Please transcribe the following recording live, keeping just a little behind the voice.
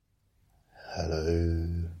Hello,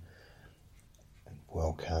 and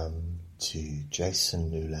welcome to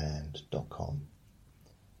jasonnewland.com.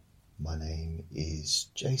 My name is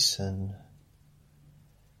Jason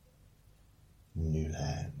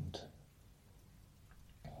Newland.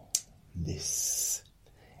 This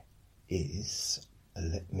is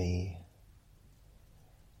Let Me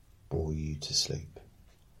Bore You to Sleep.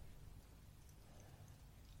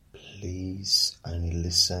 Please only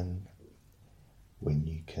listen when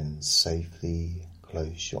you can safely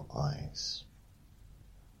close your eyes.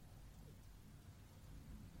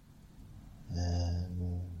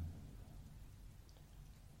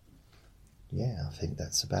 Yeah, I think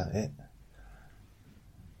that's about it.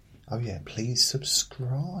 Oh yeah, please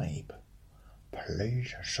subscribe.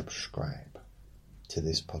 Please subscribe to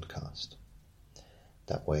this podcast.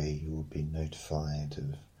 That way you will be notified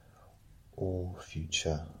of all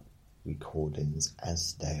future recordings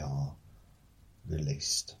as they are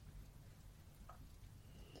released.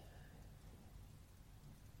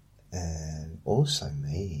 And also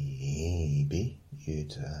maybe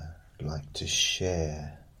you'd like to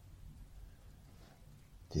share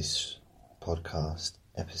this podcast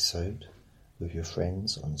episode with your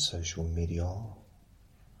friends on social media.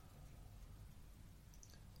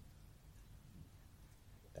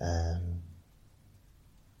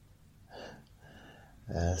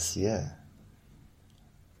 Yeah.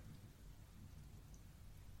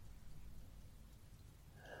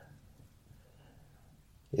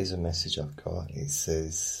 Here's a message I've got. It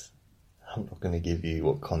says, I'm not going to give you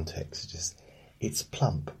what context, just, it's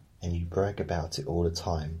plump and you brag about it all the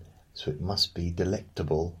time, so it must be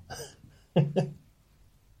delectable. Oh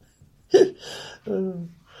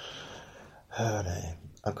no.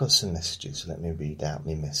 I've got some messages. Let me read out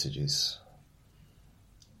my messages.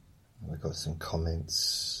 I've got some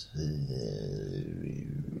comments.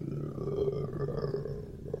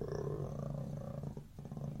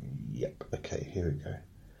 Yep, okay, here we go.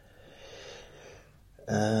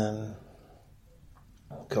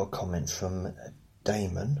 Got a comment from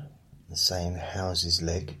Damon saying, how's his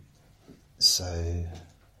leg? So I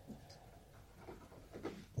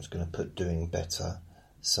was going to put doing better,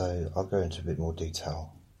 so I'll go into a bit more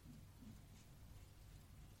detail.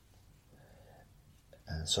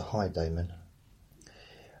 So hi Damon.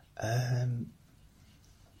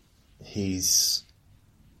 He's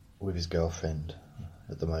with his girlfriend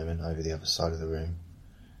at the moment over the other side of the room,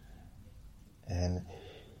 and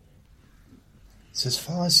so as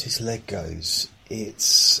far as his leg goes,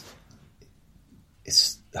 it's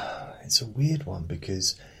a weird one,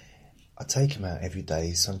 because I take him out every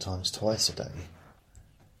day, sometimes twice a day,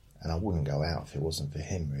 and I wouldn't go out if it wasn't for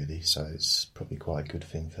him really, so it's probably quite a good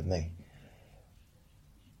thing for me.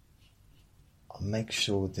 I make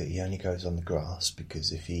sure that he only goes on the grass,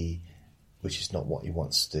 because which is not what he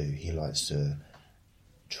wants to do, he likes to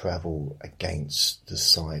travel against the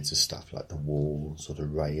sides of stuff like the walls or the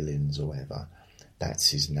railings or whatever. That's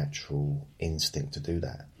his natural instinct to do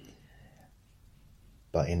that.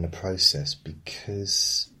 But in the process,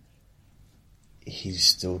 because he's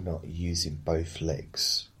still not using both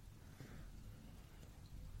legs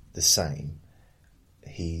the same,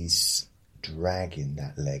 he's dragging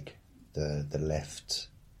that leg, the left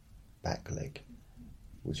back leg,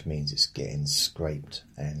 which means it's getting scraped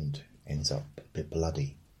and ends up a bit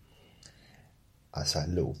bloody. I say a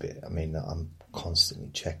little bit, I mean I'm constantly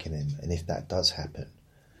checking him, and if that does happen,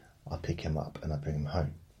 I pick him up and I bring him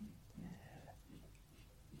home.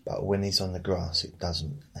 But when he's on the grass, it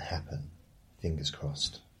doesn't happen. Fingers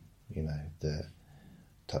crossed, the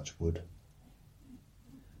touch wood.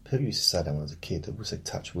 People used to say that when I was a kid. They would say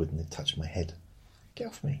touch wood and they'd touch my head. Get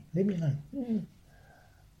off me, leave me alone.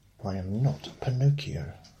 I am not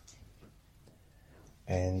Pinocchio.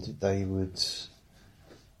 And they would,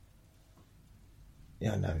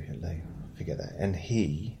 they forget that. And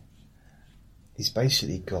he's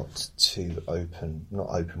basically got two not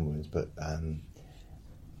open wounds, but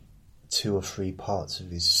 2 or 3 parts of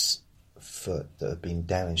his foot that have been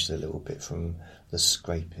damaged a little bit from the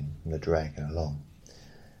scraping and the dragging along.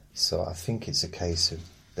 So I think it's a case of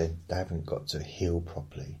they haven't got to heal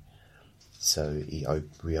properly, so he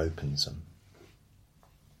reopens them.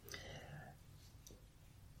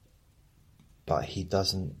 But he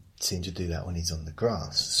doesn't seem to do that when he's on the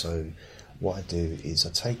grass. So what I do is I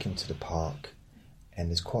take him to the park, and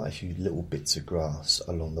there's quite a few little bits of grass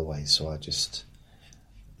along the way, so I just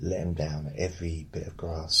let him down at every bit of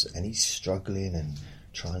grass, and he's struggling and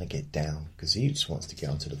trying to get down because he just wants to get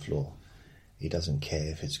onto the floor. He doesn't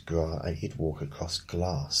care if it's grass. He'd walk across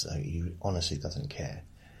glass. He honestly doesn't care.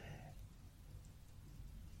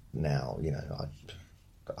 Now,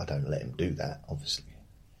 I don't let him do that, obviously.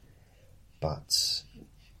 but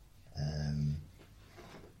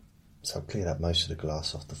so I've cleared up most of the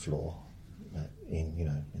glass off the floor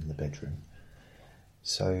in the bedroom.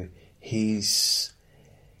 So it's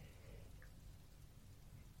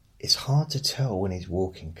hard to tell when he's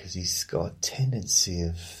walking because he's got a tendency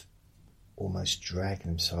of almost dragging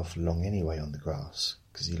himself along anyway on the grass,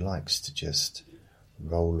 because he likes to just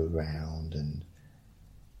roll around, and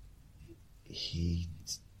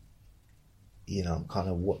I'm kind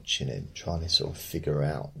of watching him, trying to sort of figure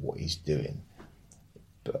out what he's doing.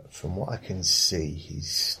 But from what I can see,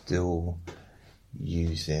 he's still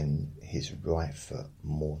using his right foot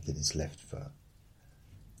more than his left foot.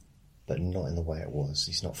 But not in the way it was.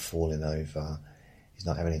 He's not falling over. He's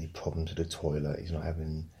not having any problems with the toilet.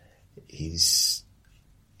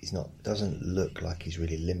 Doesn't look like he's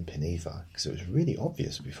really limping either, because it was really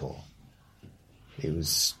obvious before. It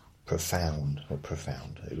was profound, not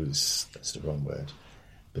profound. That's the wrong word,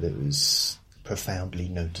 but it was profoundly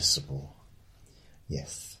noticeable.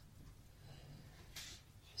 Yes.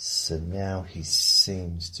 So now he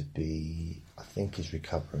seems to be, I think he's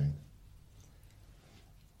recovering.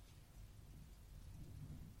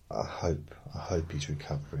 I hope he's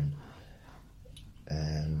recovering.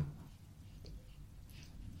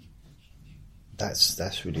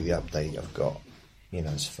 That's really the update I've got,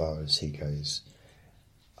 as far as he goes.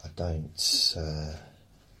 I don't...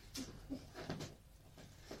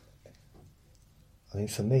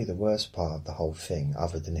 for me, the worst part of the whole thing,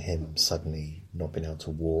 other than him suddenly not being able to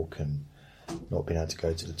walk and not being able to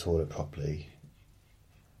go to the toilet properly,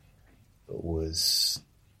 was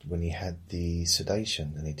when he had the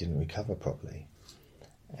sedation and he didn't recover properly.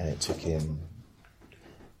 And it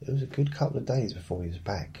was a good couple of days before he was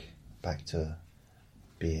back to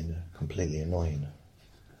being completely annoying.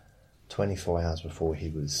 24 hours before he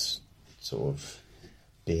was sort of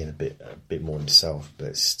being a bit more himself,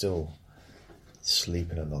 but still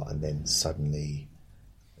sleeping a lot. And then suddenly,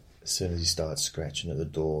 as soon as he started scratching at the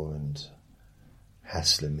door and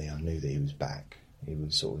hassling me, I knew that he was back. He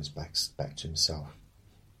was sort of back to himself,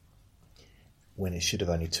 when it should have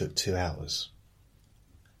only took 2 hours.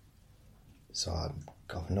 So I've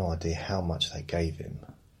got no idea how much they gave him,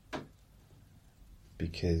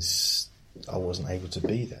 because I wasn't able to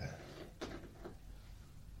be there.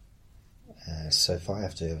 So if I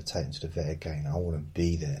have to ever take him to the vet again, I want to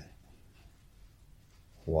be there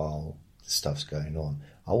while the stuff's going on.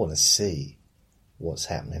 I want to see what's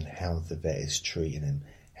happening, how the vet is treating him,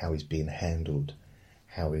 how he's being handled,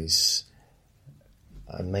 and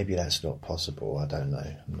maybe that's not possible, I don't know,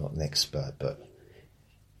 I'm not an expert, but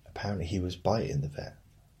apparently he was biting the vet.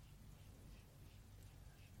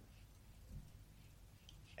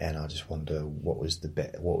 And I just wonder what was the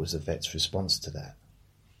vet's response to that.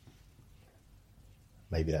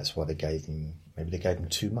 Maybe that's why they gave him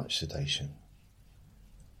too much sedation.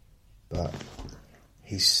 But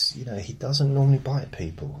he doesn't normally bite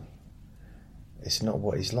people. It's not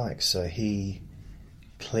what he's like, so he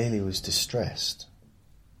clearly was distressed.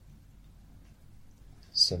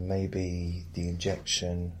 So maybe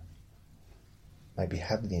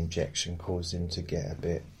having the injection caused him to get a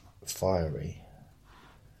bit fiery.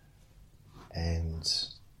 And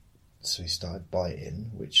so he started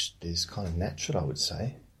biting, which is kind of natural, I would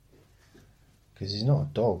say. Because he's not a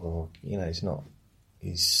dog, or,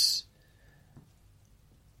 he's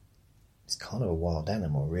kind of a wild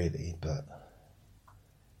animal, really, but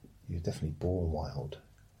he was definitely born wild.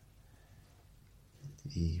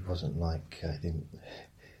 He wasn't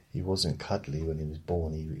he wasn't cuddly when he was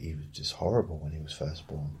born. He was just horrible when he was first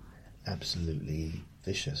born. Absolutely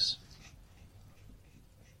vicious.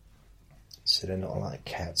 So they're not like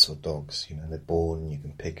cats or dogs, they're born, you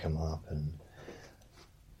can pick them up, and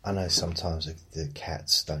I know sometimes the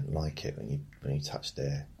cats don't like it when you touch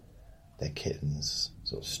their kittens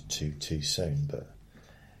sort of too soon, but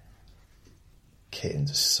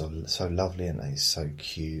kittens are so lovely, and they're so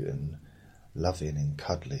cute and loving and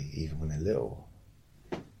cuddly, even when they're little.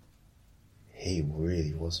 He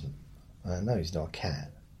really wasn't. I know he's not a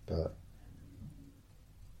cat, but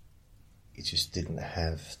he just didn't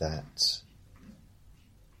have that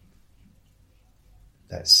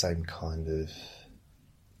same kind of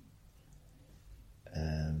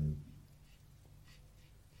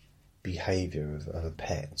behaviour of a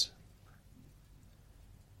pet.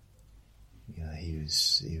 He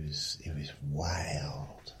was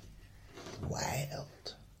wild.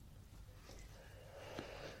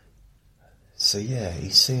 So yeah, he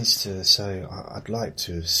seems to. So I'd like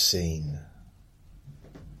to have seen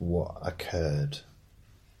what occurred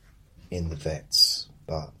in the vets,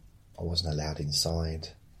 but I wasn't allowed inside.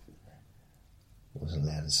 I wasn't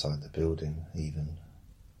allowed inside the building even.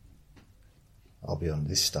 I'll be honest,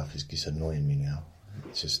 this stuff is just annoying me now.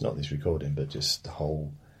 It's just not this recording, but just the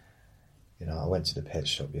whole, I went to the pet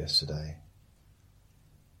shop yesterday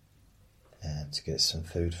to get some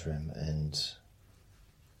food for him, and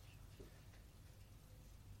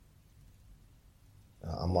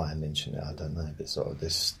I might have mentioned it, I don't know, but sort of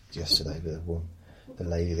this yesterday, the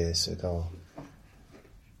lady there said, "Oh,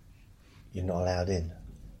 you're not allowed in."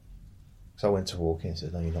 So I went to walk in and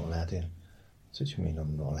said, "No, you're not allowed in." I said, "What do you mean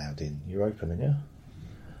I'm not allowed in? You're open, aren't you?"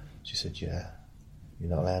 She said, "Yeah, you're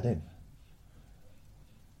not allowed in."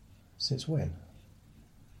 "Since when?"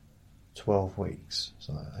 12 weeks.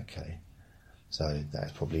 So, okay. So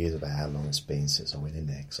that probably is about how long it's been since I went in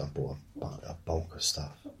there, because I bought a bulk of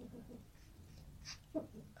stuff.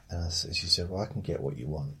 And she said, "Well, I can get what you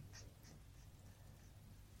want."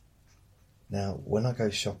 Now, when I go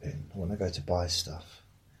shopping, when I go to buy stuff,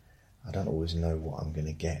 I don't always know what I'm going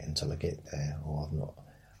to get until I get there, or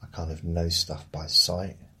I kind of know stuff by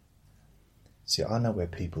sight. See, I know where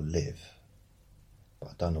people live,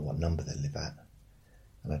 but I don't know what number they live at,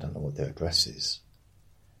 and I don't know what their address is.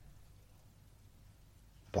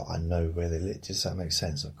 But I know where they live. Does that make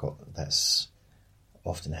sense? That's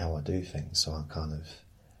often how I do things, so I'm kind of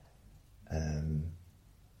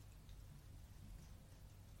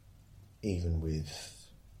even with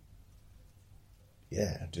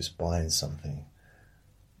just buying something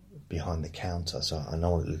behind the counter, so I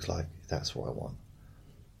know what it looks like. That's what I want.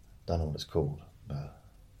 Don't know what it's called,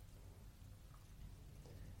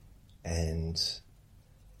 and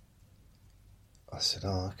I said,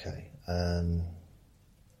 "Oh, okay."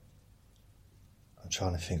 I'm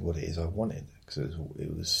trying to think what it is I wanted, because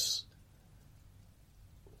it was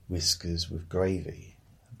whiskers with gravy,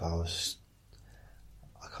 but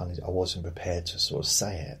I wasn't prepared to sort of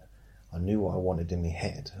say it. I knew what I wanted in my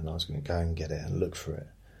head, and I was going to go and get it and look for it.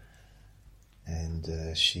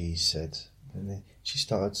 And she said, and then she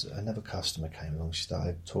started, another customer came along, she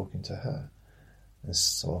started talking to her and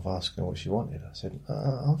sort of asking her what she wanted. I said,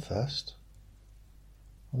 "I'm first.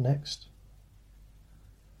 I'm next."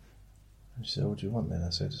 And she said, "What do you want then?" I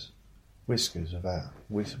said, "Whiskers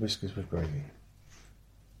with gravy."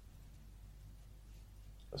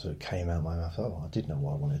 So it came out of my mouth. Oh, I did know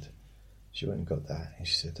what I wanted. She went and got that, and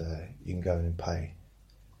she said, "You can go in and pay."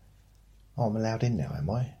 "Oh, I'm allowed in now, am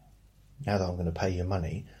I? Now that I'm going to pay your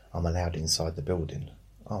money, I'm allowed inside the building."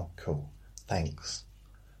 "Oh, cool. Thanks."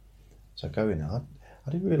 So I go in there. I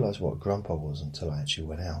didn't realise what a grump I was until I actually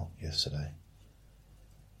went out yesterday.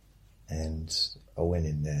 And I went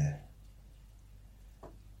in there,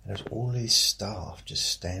 and there's all these staff just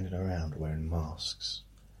standing around wearing masks.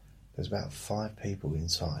 There's about 5 people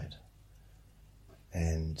inside,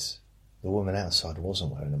 and the woman outside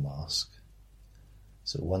wasn't wearing a mask.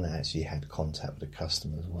 So the one that actually had contact with the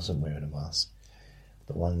customers wasn't wearing a mask.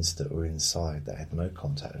 The ones that were inside that had no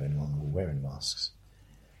contact with anyone were wearing masks.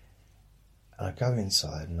 And I go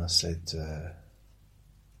inside and I said,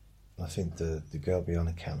 I think the girl behind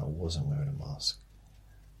the counter wasn't wearing a mask.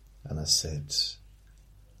 And I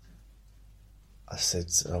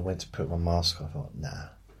went to put my mask on. I thought, nah.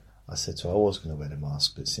 I said to her, I was going to wear the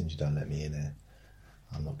mask, but since you don't let me in here,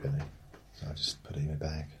 I'm not going to. So I just put it in my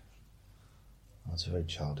bag. I was very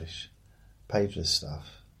childish. Paid for the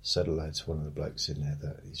stuff. Said hello to one of the blokes in there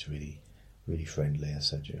that he's really, really friendly. I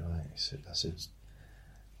said, "You all right?" I said,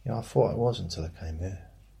 I thought I was until I came here.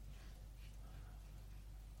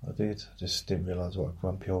 I did. I just didn't realise what a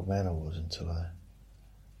grumpy old man I was until I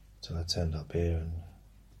turned up here and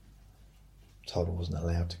told I wasn't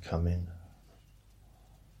allowed to come in.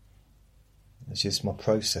 It's just my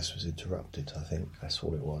process was interrupted, I think. That's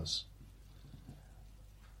all it was.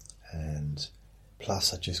 And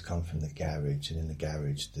plus I just come from the garage, and in the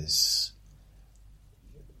garage there's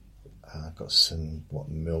I've got some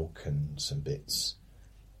milk and some bits,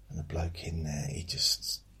 and the bloke in there, he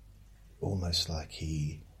just almost like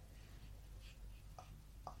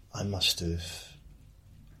I must have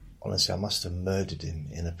murdered him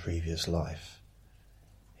in a previous life.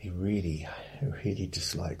 He really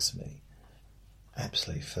dislikes me,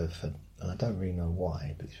 absolutely, and I don't really know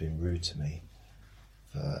why, but he's been rude to me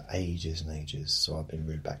for ages and ages, so I've been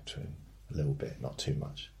rude back to him a little bit, not too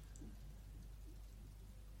much.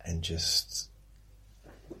 And just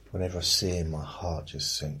whenever I see him, my heart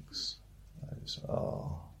just sinks.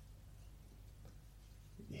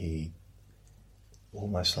 He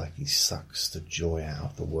almost like he sucks the joy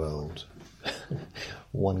out of the world,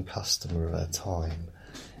 one customer at a time.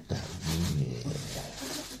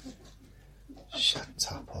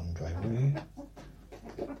 Shut up, Andre, will you?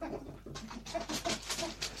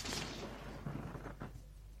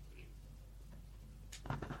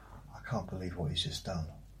 I can't believe what he's just done.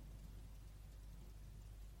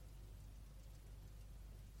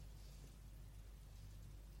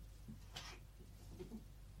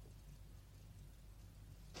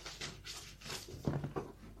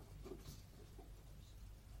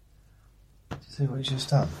 See what he's just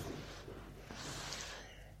done?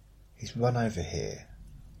 He's run over here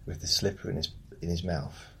with the slipper in his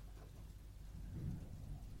mouth,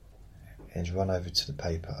 and he's run over to the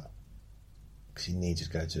paper because he needed to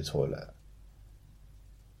go to the toilet,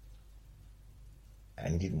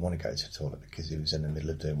 and he didn't want to go to the toilet because he was in the middle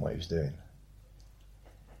of doing what he was doing,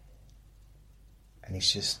 and he's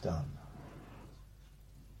just done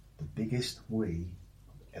the biggest wee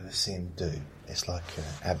I've ever seen him do. It's like an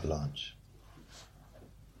avalanche.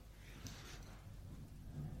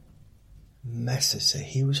 Massive. So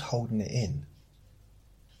he was holding it in.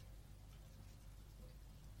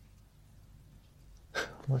 Oh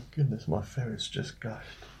my goodness, my ferret's just gushed.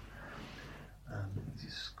 He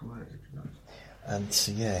just squirted. And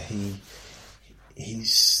so yeah,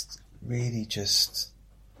 he's really just,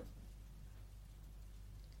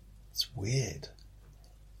 it's weird.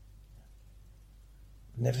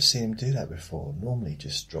 Never seen him do that before. Normally he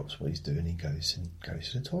just drops what he's doing and goes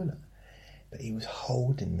to the toilet. But he was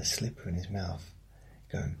holding the slipper in his mouth,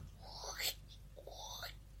 going, oh,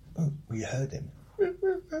 well, you heard him.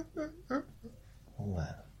 All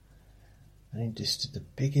that. And he just did the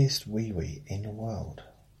biggest wee-wee in the world.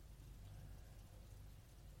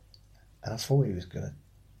 And I thought he was going to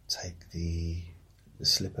take the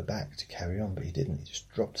slipper back to carry on, but he didn't. He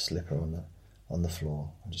just dropped the slipper on the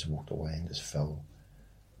floor and just walked away and just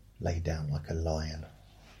lay down like a lion.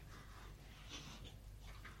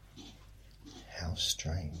 How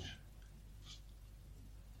strange.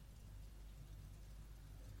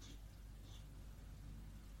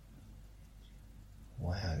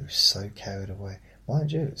 Wow, so carried away.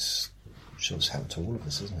 Mind you, I'm sure it's happened to all of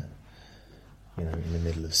us, isn't it? You know, in the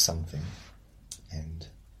middle of something, and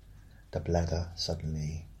the bladder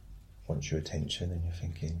suddenly wants your attention, and you're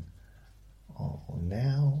thinking, oh,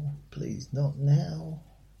 now? Please, not now.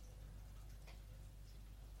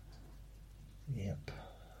 Yep.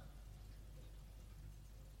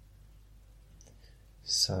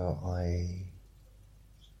 So I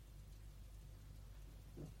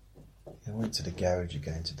went to the garage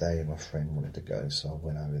again today, and my friend wanted to go, so I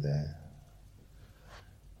went over there.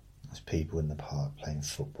 There's people in the park playing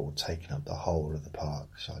football, taking up the whole of the park,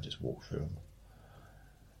 so I just walked through them.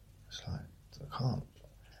 It's like, I'm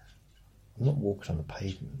not walking on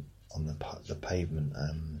the pavement,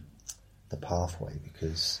 the pathway,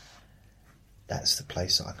 because that's the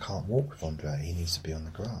place that I can't walk with Andre. He needs to be on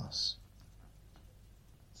the grass.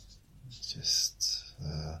 It's just,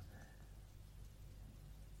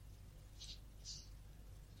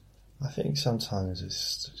 I think sometimes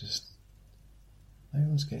it's just,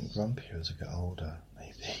 everyone's getting grumpier as I get older,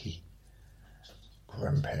 maybe.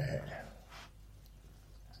 Grumpy.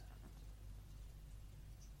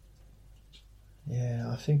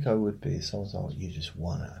 Yeah, I think I would be. Someone's like, you just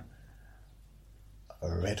want a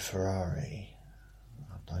red Ferrari.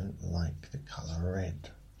 I don't like the colour red.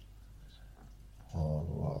 Or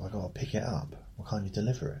well, I've got to pick it up. Why can't you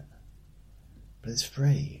deliver it? But it's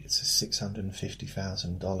free. It's a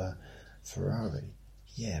 $650,000 Ferrari.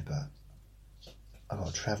 Yeah, but I've got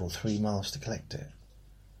to travel 3 miles to collect it.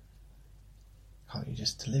 Can't you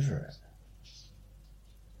just deliver it?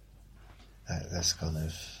 That's kind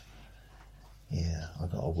of, yeah,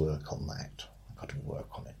 I've got to work on that. I've got to work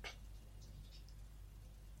on it.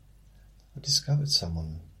 I discovered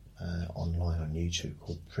someone online on YouTube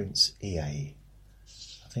called Prince EA.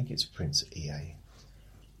 I think it's Prince EA,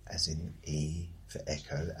 as in E for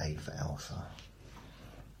Echo, A for Alpha.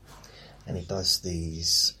 And he does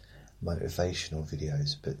these motivational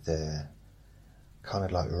videos, but they're kind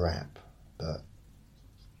of like rap, but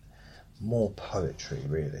more poetry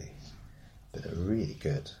really, but they're really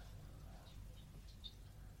good.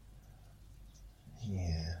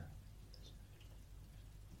 Yeah.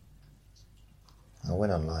 I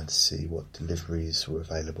went online to see what deliveries were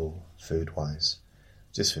available food-wise,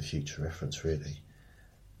 just for future reference really,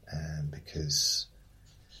 because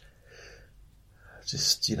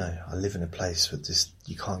just, you know, I live in a place where just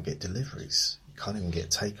you can't get deliveries. You can't even get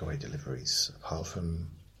takeaway deliveries, apart from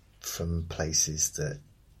places that,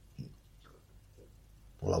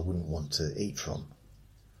 well, I wouldn't want to eat from.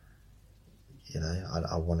 You know,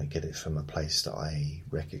 I want to get it from a place that I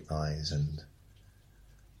recognise and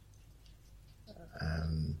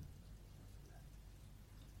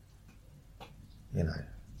you know,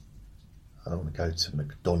 I don't want to go to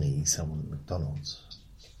McDonald's, I want McDonald's.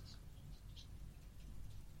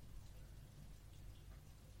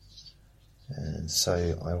 And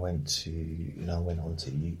so I went on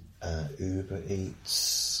to Uber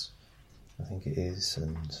Eats, I think it is,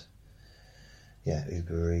 and yeah,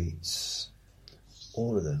 Uber Eats,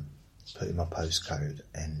 all of them put in my postcode,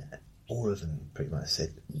 and all of them pretty much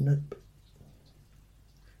said, nope,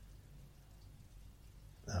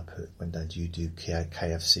 went down, do you do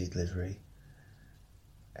KFC delivery?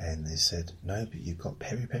 And they said, no, but you've got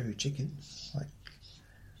peri peri chicken. Like,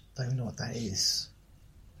 I don't even know what that is.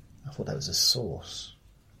 I thought that was a sauce.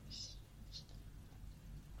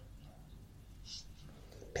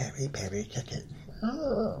 Peri peri chicken.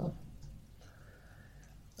 Oh.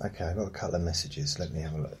 Okay, I've got a couple of messages. Let me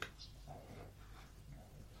have a look.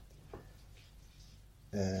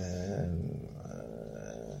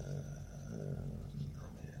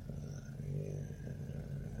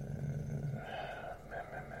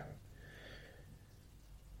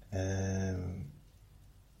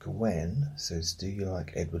 Gwen says, do you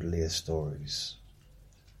like Edward Lear stories?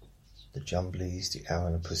 The Jumblies, the Owl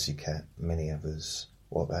and the Pussycat, many others.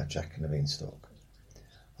 What about Jack and the Beanstalk?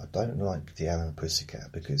 I don't like the Owl and the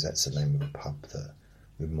Pussycat because that's the name of a pub that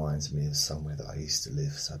reminds me of somewhere that I used to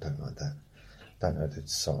live, so I don't like that. Don't know the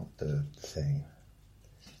song, the thing.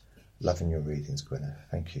 Loving your readings, Gwyneth.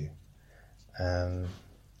 Thank you. I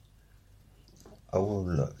will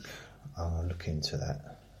look. I'll look into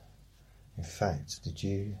that. In fact, did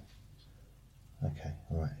you? Okay,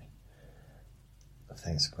 all right.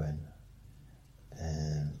 Thanks, Gwen.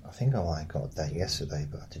 I think I might have got that yesterday,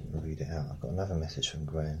 but I didn't read it out. I got another message from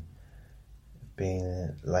Gwen.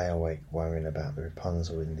 Lay awake worrying about the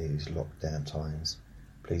Rapunzel in these lockdown times.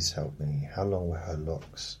 Please help me. How long were her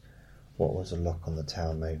locks? What was the lock on the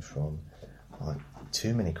tower made from?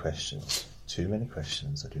 Too many questions. Too many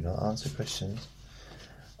questions. I do not answer questions.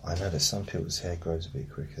 I know that some people's hair grows a bit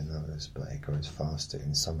quicker than others, but it grows faster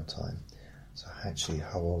in summertime. So actually,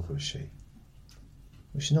 how old was she?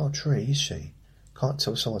 Well, she's not a tree, is she? Can't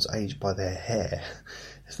tell someone's age by their hair.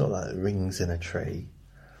 It's not like rings in a tree.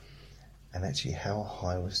 And actually, how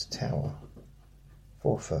high was the tower?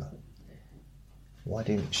 4 foot. Why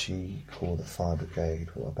didn't she call the fire brigade?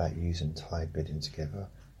 What about using tide bidding together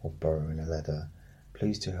or borrowing a ladder?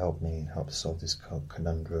 Please do help me and help solve this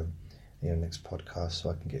conundrum in your next podcast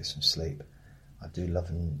so I can get some sleep. I do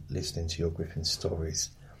love listening to your gripping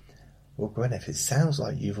stories. Well, Gwyneth, it sounds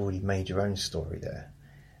like you've already made your own story there.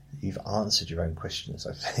 You've answered your own questions,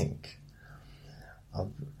 I think. I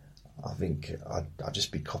think I'd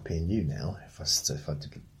just be copying you now if I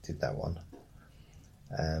did that one.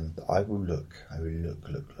 But I will look. I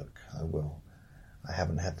will. I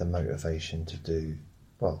haven't had the motivation to do...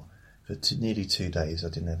 Well, for nearly 2 days I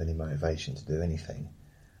didn't have any motivation to do anything.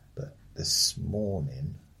 But this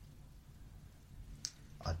morning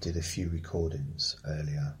I did a few recordings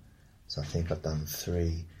earlier. So I think I've done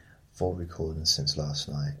 4 recordings since last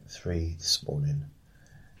night, 3 this morning,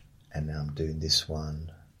 and now I'm doing this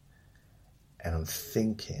one, and I'm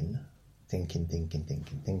thinking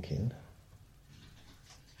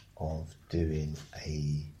of doing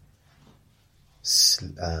a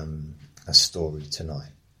story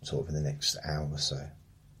tonight, sort of in the next hour or so.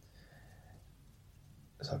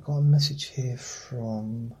 So I've got a message here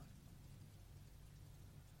from,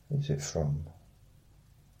 who's it from?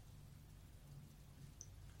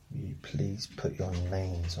 Will you please put your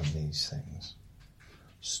names on these things?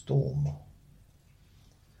 Storm.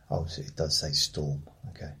 Oh, so it does say Storm.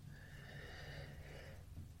 Okay.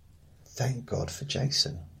 Thank God for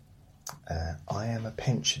Jason. I am a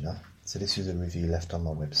pensioner. So this is a review left on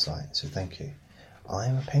my website. So thank you. I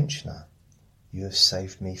am a pensioner. You have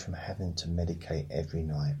saved me from having to medicate every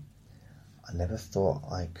night. I never thought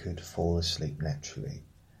I could fall asleep naturally.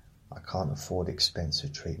 I can't afford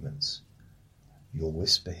expensive treatments. Your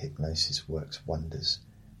whisper hypnosis works wonders.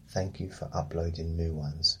 Thank you for uploading new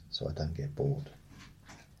ones so I don't get bored.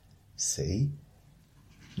 See?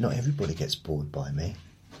 Not everybody gets bored by me.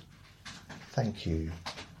 Thank you,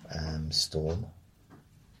 Storm.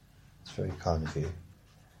 It's very kind of you.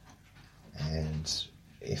 And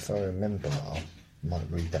if I remember, I might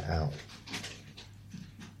read that out.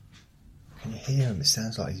 Can you hear him? It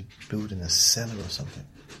sounds like he's building a cellar or something.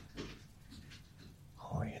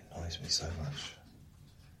 Oh, he annoys me so much.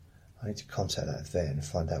 I need to contact that vet and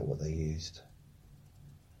find out what they used.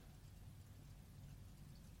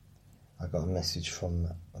 I got a message from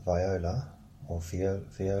Viola, or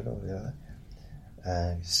Viola.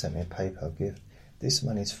 He sent me a PayPal gift. This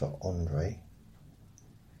money is for Andre.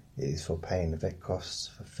 It is for paying the vet costs,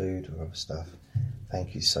 for food or other stuff.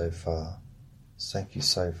 Thank you so far. Thank you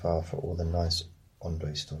so far for all the nice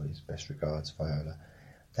Andre stories. Best regards, Viola.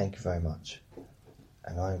 Thank you very much.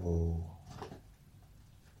 And I will...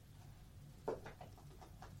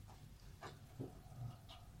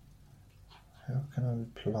 How can I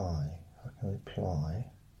reply?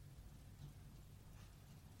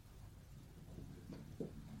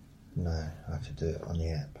 No, I have to do it on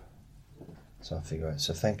the app. So I'll figure out.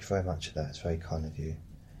 So thank you very much for that. It's very kind of you.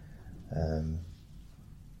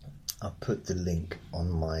 I'll put the link on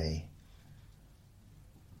my,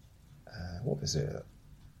 what is it,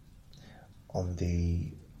 on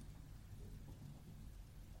the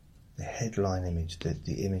headline image,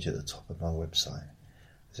 the image at the top of my website.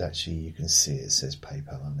 There's actually, you can see it says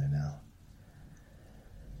PayPal on there now.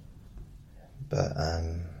 But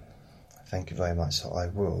thank you very much. So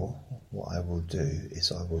what I will do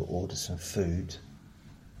is I will order some food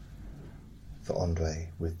for Andre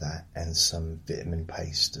with that, and some vitamin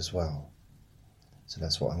paste as well. So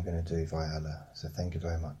that's what I'm going to do, Viola. So thank you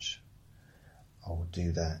very much. I will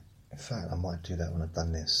do that. In fact, I might do that when I've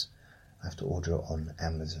done this. I have to order it on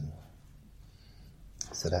Amazon.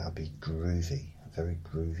 So that'll be groovy, very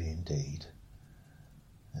groovy indeed.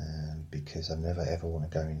 Because I never ever want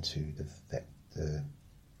to go into the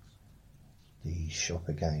shop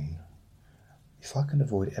again. If I can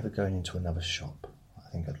avoid ever going into another shop, I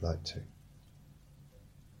think I'd like to.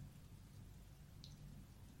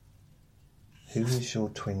 Who is your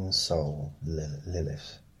twin soul,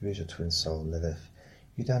 Lilith? Who is your twin soul, Lilith?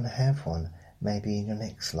 You don't have one, maybe in your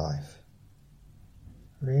next life.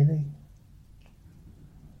 Really?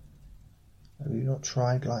 Have you not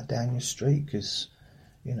tried like down your street? Because,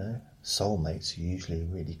 you know, soulmates are usually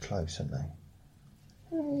really close, aren't they?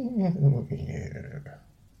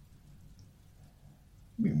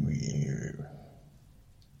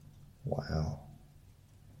 Wow.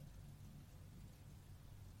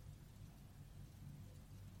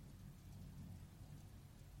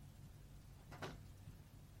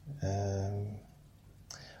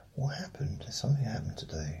 What happened? Something happened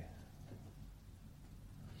today.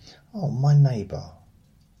 Oh, my neighbour.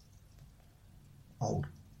 Old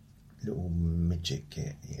little midget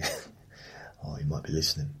kid. Yeah. Oh, he might be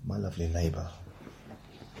listening. My lovely neighbour.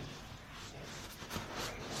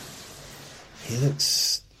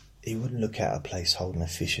 He wouldn't look at a place holding a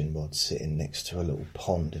fishing rod sitting next to a little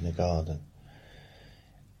pond in the garden.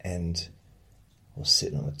 Or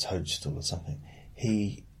sitting on a toadstool or something.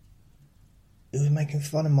 He was making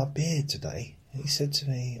fun of my beard today. He said to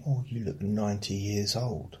me, "Oh, you look 90 years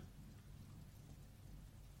old."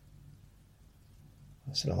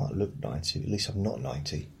 I said, "I might look 90, at least I'm not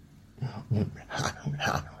 90.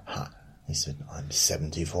 He said, "I'm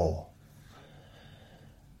 74.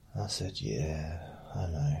 I said, "Yeah, I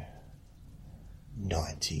know.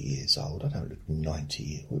 90 years old. I don't look 90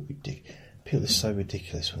 years old." People are so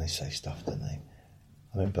ridiculous when they say stuff, don't they?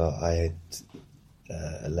 I remember I had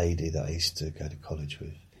a lady that I used to go to college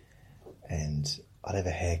with, and I'd have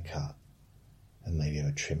a haircut and maybe have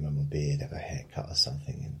a trim on my beard, have a haircut or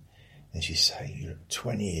something, and she'd say, "You look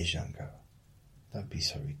 20 years younger." Don't be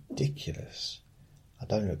so ridiculous. I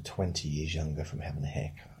don't look 20 years younger from having a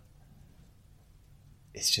haircut.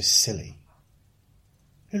 It's just silly.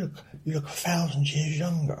 You look 1,000 years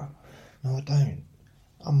younger. No, I don't.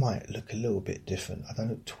 I might look a little bit different. I don't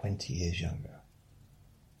look 20 years younger.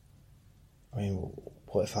 I mean,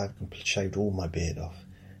 what if I had shaved all my beard off,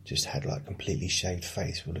 just had like completely shaved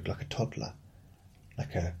face, would look like a toddler,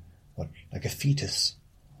 like a fetus?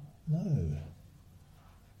 No.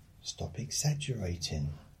 Stop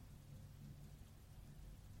exaggerating.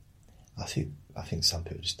 I think some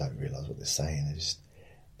people just don't realise what they're saying.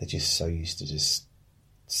 They're just so used to just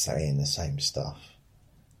saying the same stuff.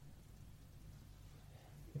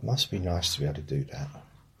 It must be nice to be able to do that.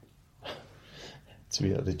 To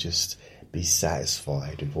be able to just be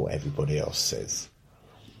satisfied with what everybody else says.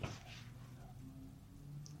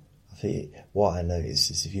 I think what I notice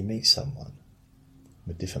is if you meet someone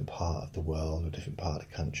from a different part of the world or a different part of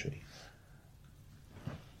the country,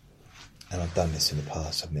 and I've done this in the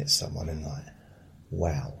past, I've met someone and like,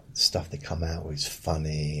 wow, the stuff they come out with is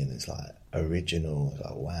funny and it's like original. It's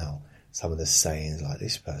like, wow, some of the sayings, like,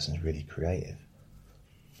 this person's really creative.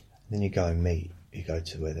 And then you go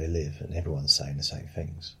to where they live and everyone's saying the same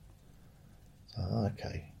things. It's like, oh,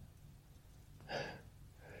 okay.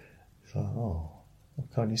 It's like, oh, why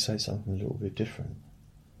can't you say something a little bit different?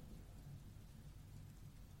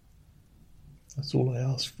 That's all I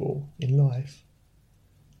ask for in life.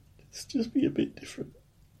 It's just be a bit different.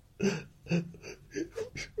 Have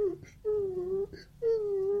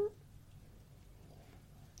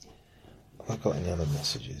I got any other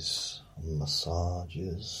messages?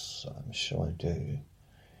 Massages? I'm sure I do.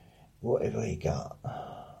 What have we got?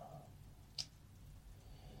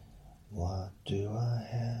 What do I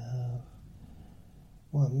have?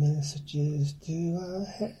 What messages do I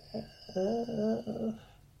have?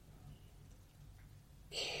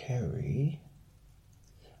 Kerry.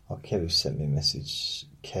 Oh, Kerry sent me a message.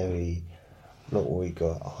 Kerry, look what we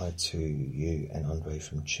got. Hi to you and Andre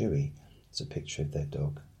from Chewy. It's a picture of their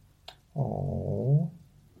dog. Oh,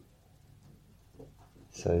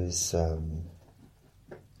 so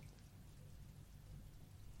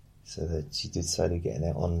that she decided getting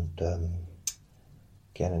out on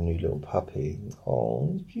getting a new little puppy.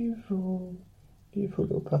 Oh, it's beautiful, beautiful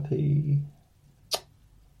little puppy.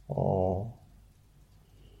 Oh,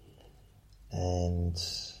 and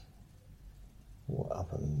what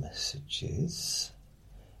other messages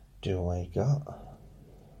do I got?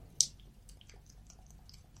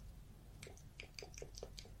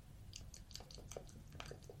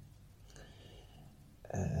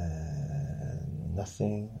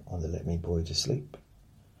 Nothing on the Let Me Bore You to Sleep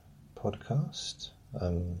podcast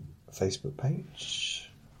Facebook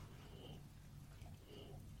page.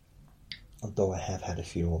 Although I have had a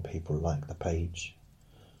few more people like the page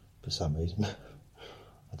for some reason.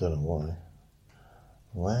 I don't know why.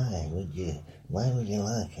 Why would you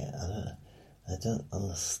like it? I don't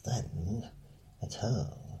understand at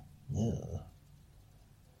all. No.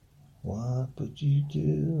 What would you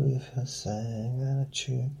do if I sang a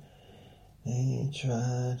tune? They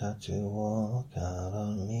tried not to walk out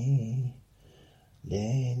on me.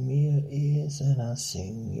 Lend me your ears and I'll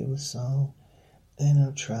sing you a song. And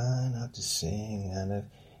I'll try not to sing out of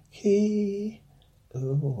key.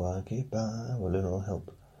 Ooh, I'll get by with a little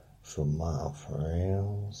help from my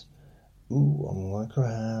friends. Ooh, I'm gonna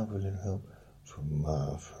cry with a little help from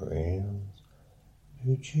my friends.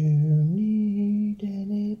 Would you need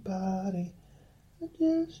anybody? I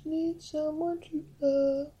just need someone to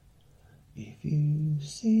love. If you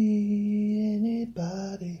see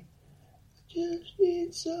anybody, I just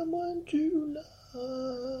need someone to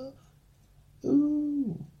love.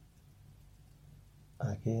 Ooh,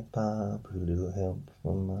 I get by with a little help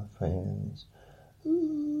from my friends.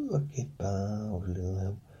 Ooh, I get by with a little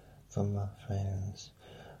help from my friends.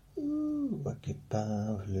 Ooh, I get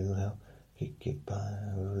by with a little help. Get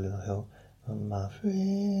by with a little help from my friends.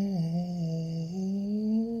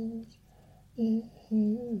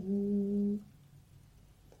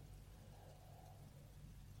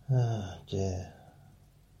 Oh dear.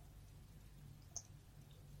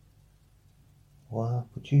 What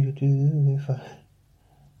would you do if I...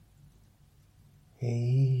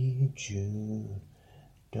 Hey Jude,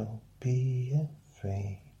 don't be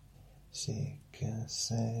afraid. Sick a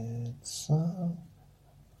sad song.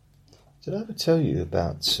 Did I ever tell you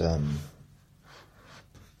about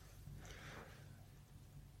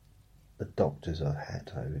the doctors I've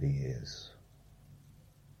had over the years?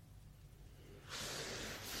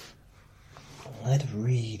 I had a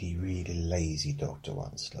really, really lazy doctor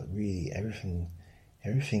once. Like really, everything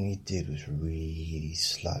he did was really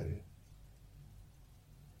slow.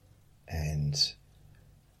 And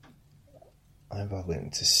I remember I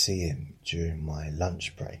went to see him during my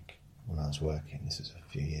lunch break when I was working. This was a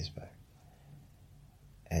few years back.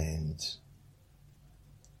 And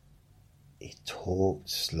he talked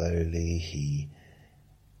slowly, he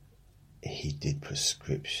did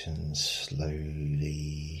prescriptions slowly,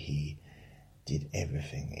 he did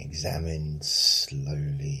everything, examined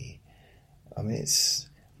slowly. I mean,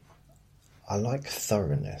 I like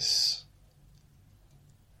thoroughness,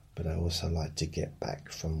 but I also like to get back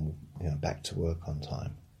to work on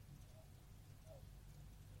time.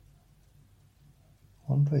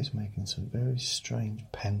 Andre's making some very strange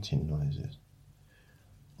panting noises.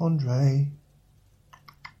 Andre.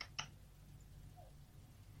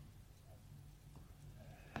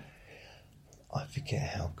 I forget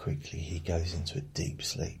how quickly he goes into a deep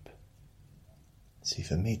sleep. See,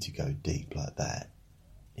 for me to go deep like that,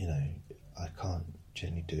 I can't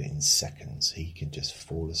generally do it in seconds. He can just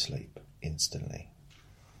fall asleep instantly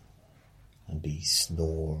and be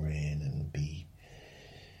snoring and be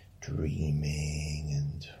dreaming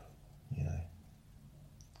and,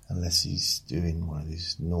 unless he's doing one of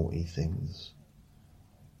these naughty things.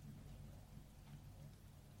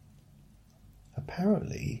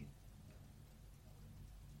 Apparently,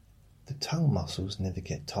 the tongue muscles never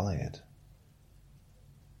get tired.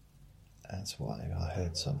 That's why I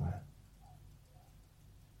heard somewhere.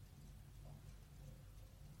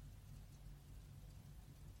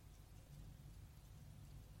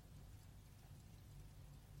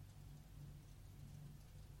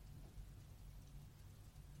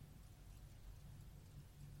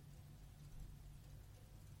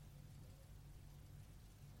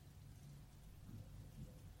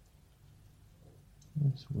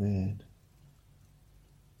 It's weird.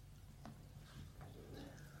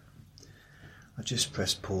 I just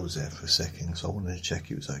pressed pause there for a second because I wanted to check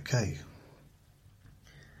it was okay.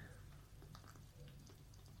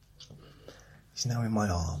 He's now in my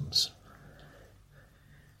arms.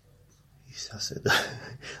 I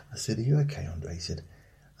said, are you okay, Andre? He said,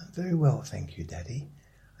 I'm very well, thank you, Daddy.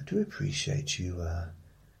 I do appreciate you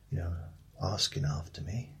asking after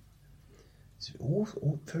me. It's all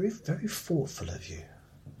very, very thoughtful of you.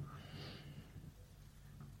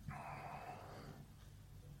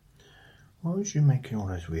 Why was you making all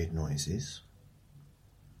those weird noises?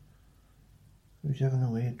 Was you having a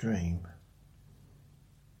weird dream?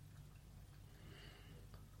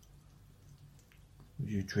 Was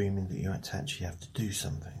you dreaming that you had to actually have to do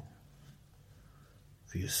something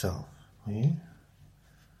for yourself? Were you?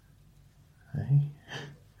 Hey?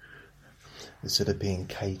 Instead of being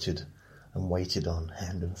catered and waited on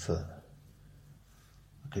hand and foot,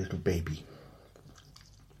 like a little baby.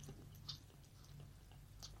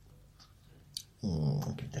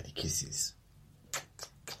 Give Daddy kisses.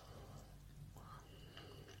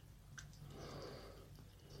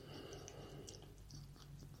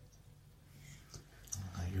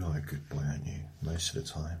 You are a good boy, aren't you? Most of the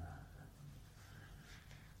time.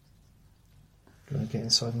 Do you want to get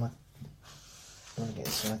inside my... Do you want to get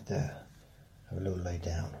inside there? Have a little lay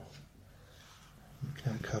down. You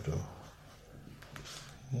can have a cuddle.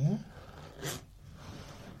 Yeah?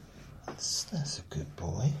 That's a good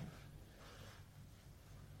boy.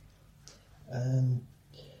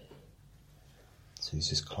 So he's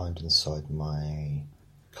just climbed inside my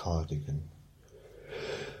cardigan.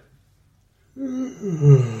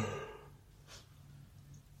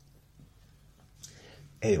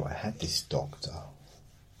 Anyway, I had this doctor,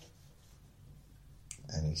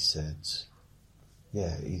 and he said,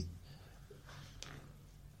 I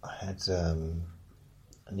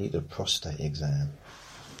need a prostate exam.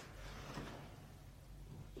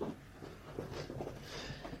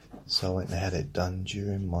 So I went and had it done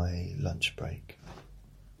during my lunch break.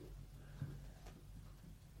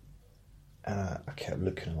 And I kept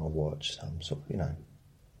looking at my watch. So I'm sort of,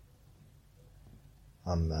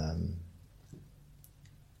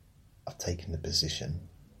 I've taken the position,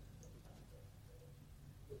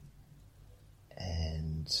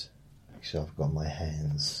 and actually I've got my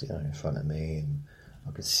hands, in front of me, and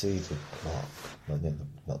I could see the clock,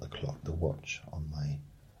 not the clock, the watch on my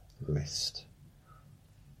wrist.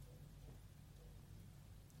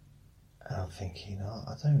 And I'm thinking,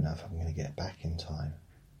 I don't know if I'm going to get back in time.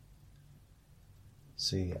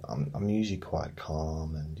 See, I'm usually quite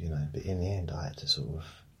calm, and but in the end I had to sort of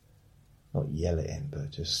not yell at him, but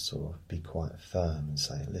just sort of be quite firm and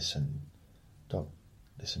say, listen, Doc,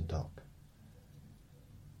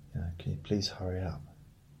 can you please hurry up?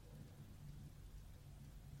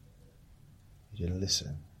 You didn't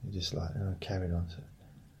listen. You just carried on.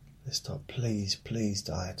 Let's stop, please,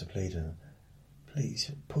 I had to plead him.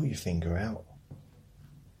 Please, pull your finger out.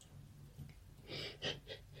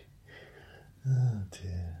 Oh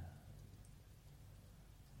dear.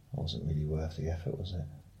 Wasn't really worth the effort, was it?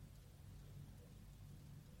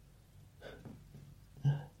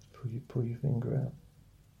 Pull your finger out.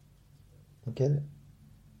 I get it.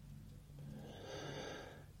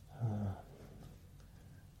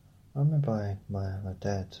 I remember my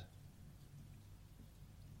dad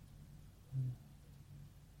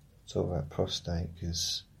talk about prostate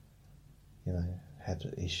because,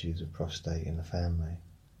 had issues with prostate in the family.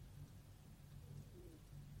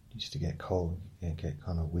 Used to get get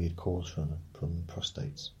kind of weird calls from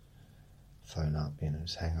prostates. Phone up,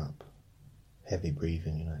 just hang up. Heavy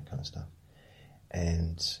breathing, that kind of stuff.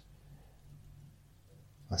 And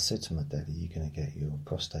I said to my dad, are you going to get your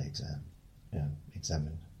prostate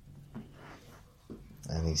examined?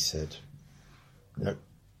 And he said, nope.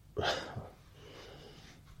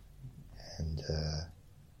 And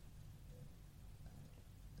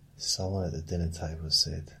someone at the dinner table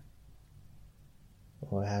said,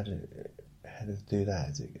 well, how to do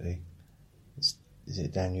that? Is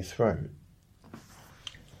it down your throat?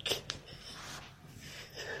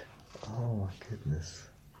 Oh my goodness!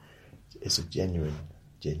 It's a genuine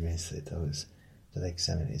said. Did they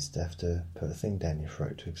examine it? Is they have to put a thing down your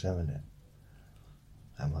throat to examine it?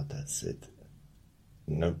 And my dad said,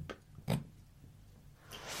 nope.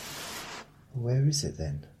 Where is it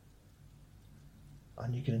then?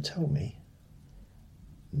 Aren't you going to tell me?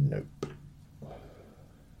 Nope.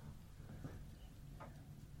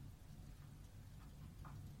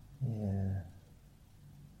 Yeah.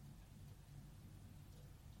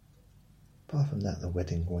 Apart from that, the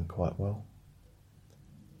wedding went quite well.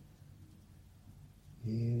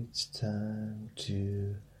 It's time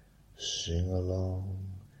to sing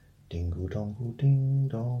along, dingle dongle ding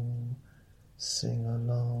dong, sing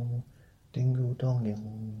along, dingle dong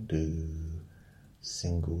ding do,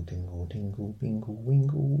 single dingle dingle bingle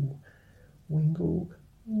wingle, wingle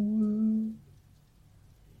woo.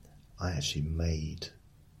 I actually made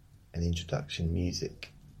an introduction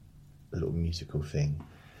music, a little musical thing,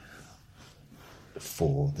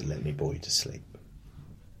 4 that let me bore you to sleep.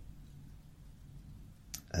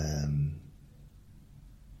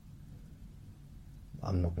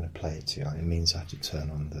 I'm not going to play it to you. It means I have to turn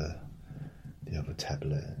on the other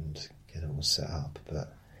tablet and get it all set up.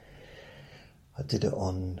 But I did it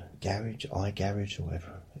on iGarage or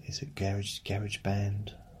whatever. Is it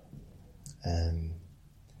GarageBand? And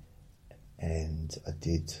I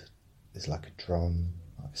did. There's like a drum,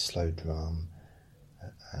 like a slow drum,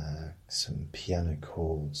 some piano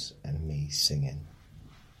chords, and me singing.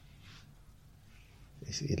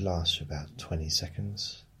 It lasts for about 20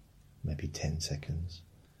 seconds. Maybe 10 seconds.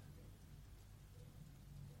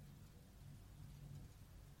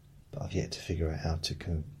 But I've yet to figure out how to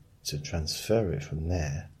transfer it from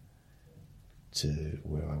there to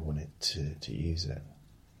where I want it to use it.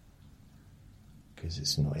 Because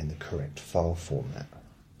it's not in the correct file format.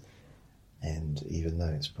 And even though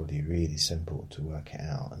it's probably really simple to work it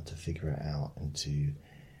out and to figure it out and to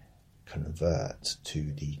convert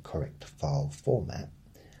to the correct file format,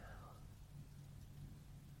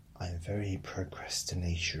 I'm very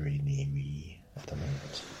procrastinatory at the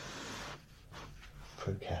moment.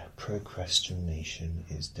 Procrastination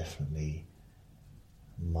is definitely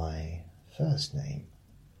my first name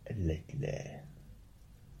lately.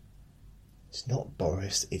 It's not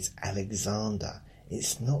Boris, it's Alexander.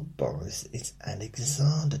 It's not Boris, it's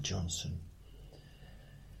Alexander Johnson.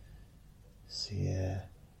 So yeah,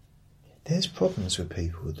 there's problems with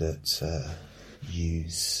people that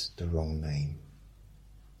use the wrong name.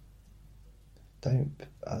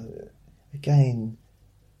 Again,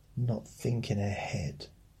 not thinking ahead,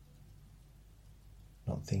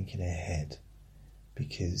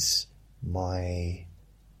 because my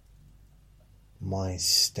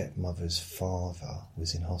stepmother's father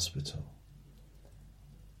was in hospital,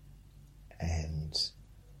 and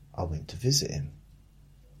I went to visit him.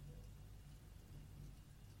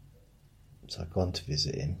 So I'd gone to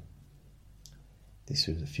visit him. This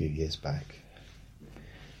was a few years back.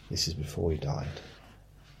 This is before he died.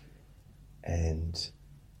 And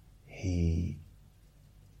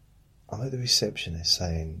I'm at the receptionist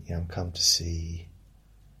saying, I'm come to see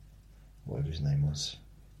whatever his name was.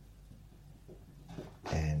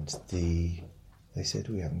 And they said,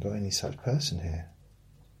 we haven't got any such person here.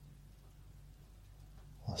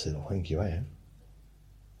 I said, I think you have.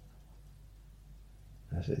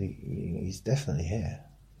 And I said, he's definitely here.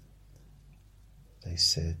 They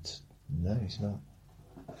said, no, he's not.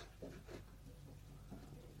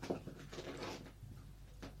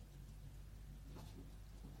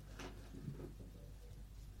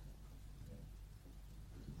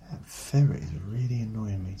 That ferret is really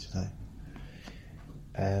annoying me today.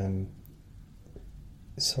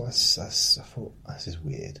 So I thought, this is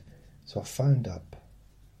weird. So I phoned up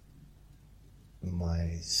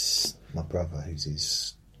my brother,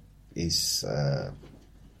 who's his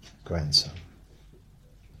grandson,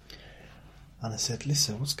 and I said,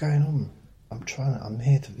 listen, what's going on? I'm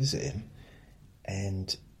here to visit him,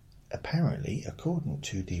 and apparently, according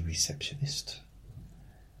to the receptionist,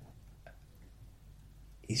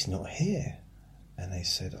 he's not here. And they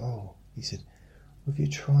said, he said, have you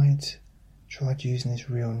tried using his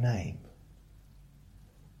real name?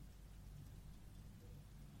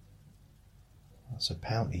 So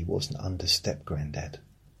apparently he wasn't under step granddad.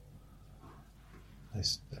 No,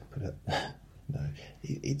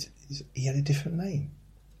 he had a different name,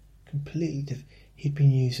 completely different. He'd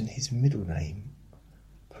been using his middle name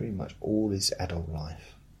pretty much all his adult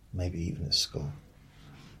life, maybe even at school.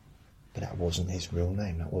 But that wasn't his real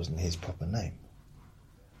name. That wasn't his proper name.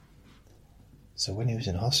 So when he was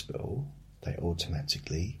in hospital, they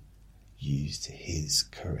automatically used his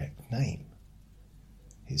correct name,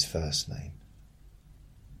 his first name,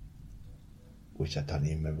 which I don't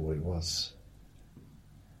even remember what it was,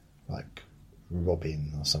 like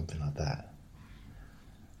Robin or something like that.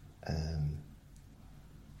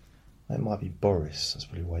 It might be Boris. That's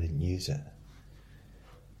probably why I didn't use it,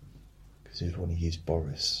 because who'd want to use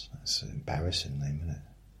Boris? That's an embarrassing name, isn't it?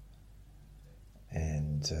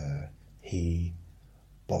 And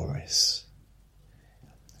Boris.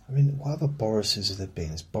 I mean, what other Borises have there been?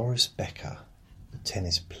 There's Boris Becker, the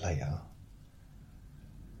tennis player.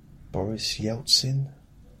 Boris Yeltsin,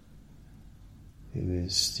 who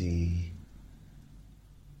was the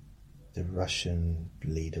Russian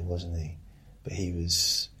leader, wasn't he? But he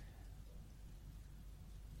was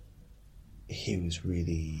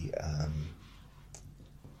really,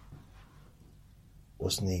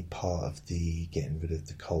 wasn't he part of the getting rid of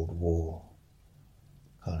the Cold War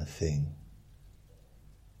kind of thing?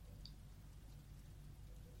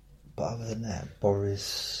 But other than that,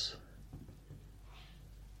 Boris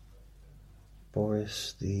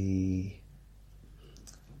Boris the...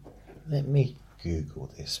 Let me Google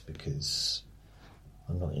this because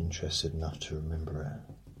I'm not interested enough to remember it.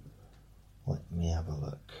 Let me have a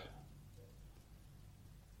look.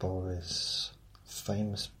 Boris,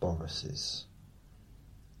 famous Borises.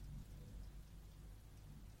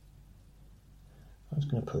 I'm just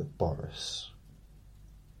going to put Boris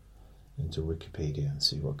into Wikipedia and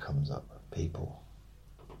see what comes up. People.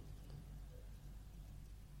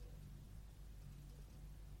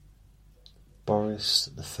 Boris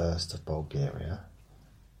I of Bulgaria,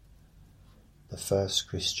 the first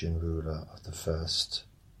Christian ruler of the First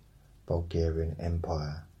Bulgarian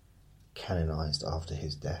Empire, canonized after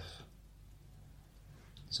his death.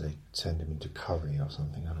 So they turned him into curry or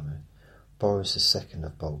something, I don't know. Boris II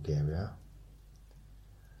of Bulgaria,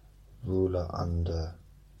 ruler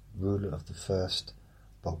of the First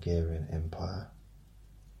Bulgarian Empire.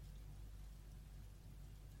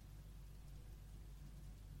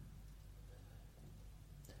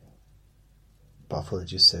 But I thought it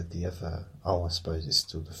just said the other. Oh, I suppose it's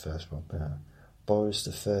still the first one. But no. Boris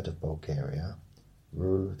III of Bulgaria,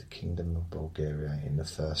 ruler of the Kingdom of Bulgaria in the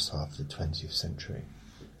first half of the 20th century.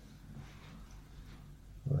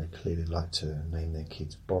 Well, they clearly like to name their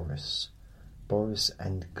kids Boris. Boris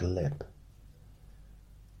and Gleb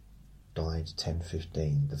died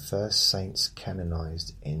 1015. The first saints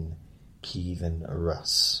canonized in Kievan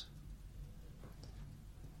Rus.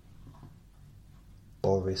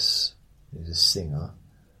 Boris is a singer,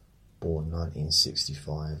 born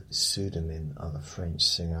 1965, pseudonym of a French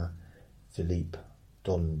singer, Philippe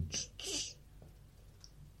Donge.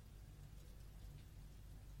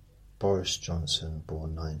 Boris Johnson,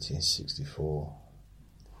 born 1964,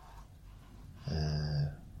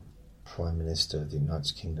 Prime Minister of the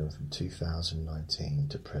United Kingdom from 2019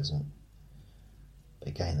 to present.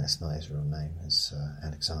 Again, that's not his real name, it's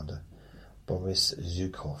Alexander. Boris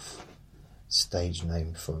Zhukov, stage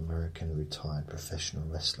name for American retired professional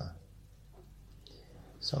wrestler.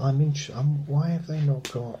 So why have they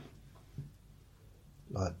not got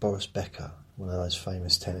like Boris Becker, one of those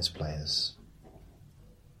famous tennis players,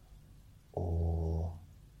 or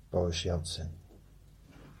Boris Yeltsin?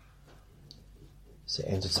 It's the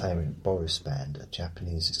Entertainment Boris Band, a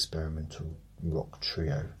Japanese experimental rock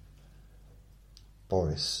trio.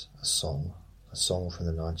 Boris, a song from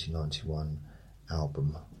the 1991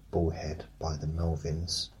 album Bullhead by the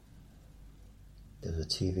Melvins. There's a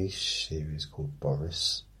TV series called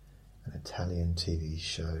Boris, an Italian TV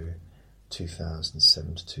show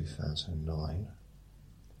 2007 to 2009.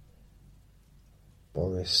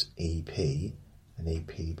 Boris EP, an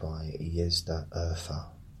EP by Yezda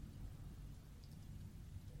Urfa.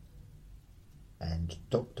 And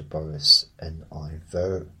Dr. Boris, an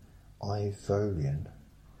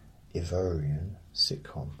Ivorian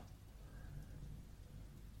sitcom.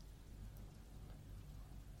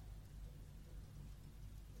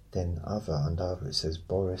 Then under other it says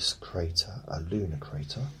Boris Crater, a lunar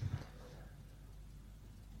crater.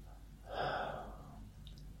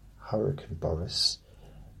 Hurricane Boris,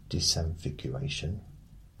 disambiguation.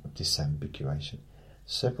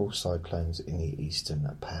 Several cyclones in the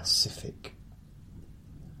eastern Pacific.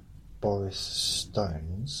 Boris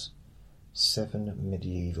Stones, 7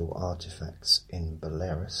 medieval artifacts in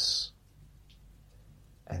Belarus.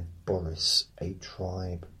 And Boris, a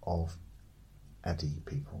tribe of Adi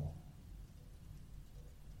people.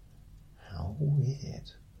 How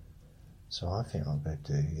weird. So I think what I'm going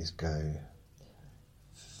to do is go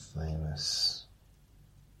famous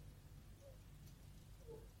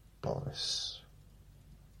Boris.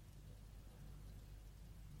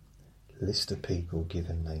 List of people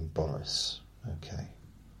given name Boris. Okay.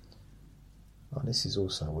 Oh, this is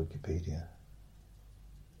also Wikipedia.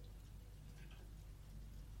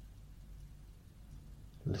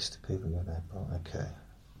 List of people given name Boris. Okay.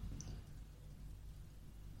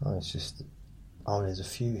 Oh, it's just... Oh, there's a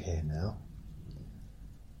few here now.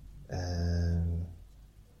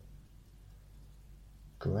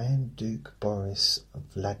 Grand Duke Boris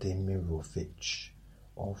Vladimirovich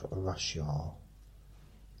of Russia.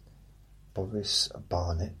 Boris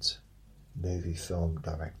Barnett, movie film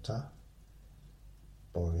director.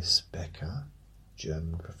 Boris Becker,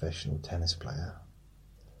 German professional tennis player.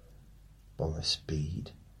 Boris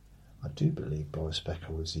Bede. I do believe Boris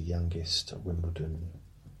Becker was the youngest Wimbledon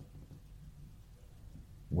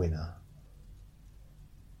winner,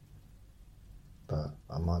 but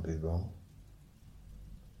I might be wrong.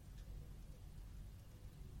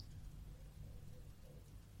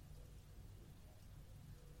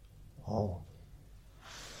 Oh,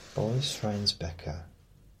 Boris Franz Becker,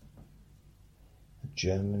 a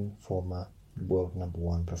German former world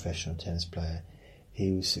 #1 professional tennis player.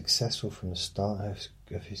 He was successful from the start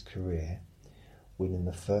of his career, winning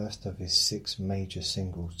the first of his 6 major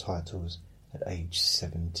singles titles at age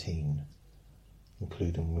 17,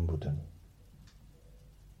 including Wimbledon.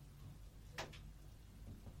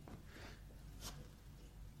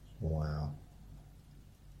 Wow.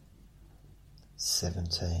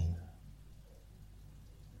 17.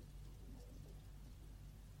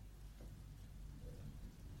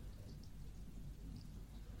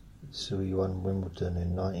 So he won Wimbledon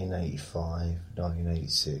in 1985,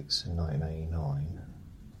 1986 and 1989.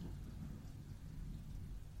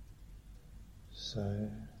 So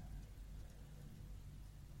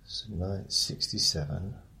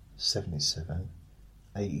 67, 77,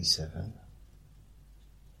 87.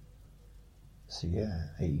 So yeah,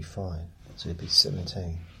 85. So he'd be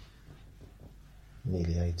 17.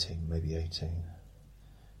 Nearly 18, maybe 18.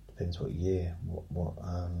 Depends what year, what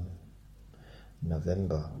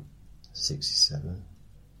November 67.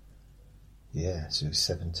 Yeah, so he was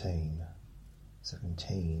 17.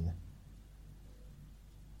 17.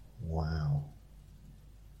 Wow.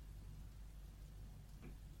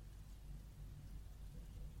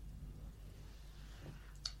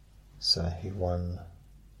 So he won.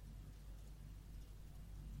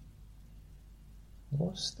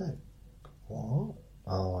 What's that? What?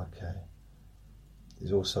 Oh, okay.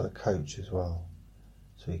 He's also a coach as well.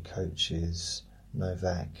 So he coaches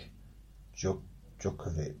Novak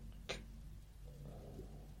Djokovic.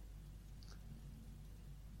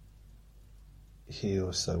 He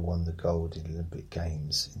also won the gold in Olympic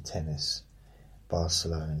Games in tennis,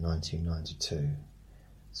 Barcelona in 1992.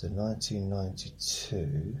 So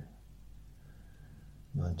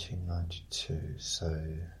 1992,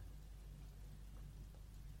 so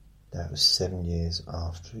that was 7 years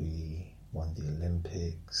after he won the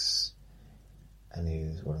Olympics, and he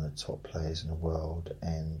was one of the top players in the world,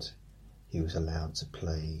 and he was allowed to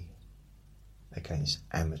play against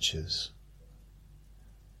amateurs.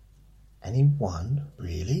 And he won?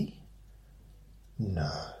 Really?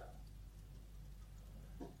 No.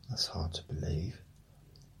 That's hard to believe.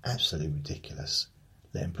 Absolutely ridiculous.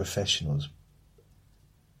 Letting professionals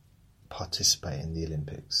participate in the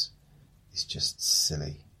Olympics is just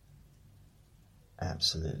silly.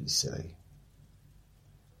 Absolutely silly.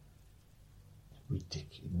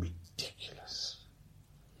 Ridiculous.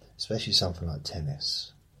 Especially something like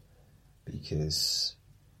tennis, because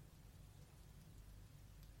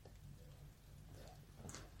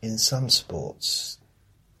in some sports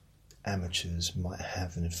amateurs might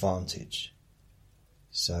have an advantage.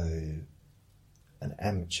 So an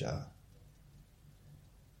amateur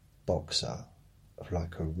boxer,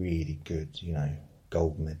 like a really good,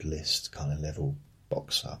 gold medalist kind of level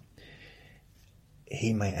boxer,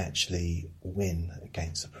 he may actually win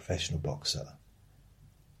against a professional boxer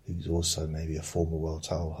who's also maybe a former world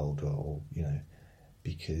title holder, or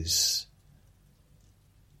because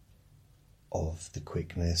of the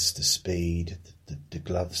quickness, the speed, the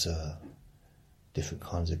gloves are different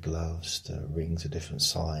kinds of gloves, the rings are different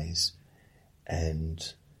size,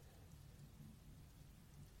 and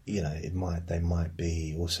they might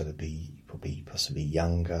be also to be possibly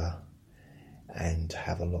younger and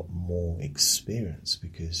have a lot more experience,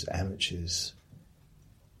 because amateurs,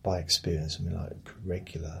 by experience, I mean like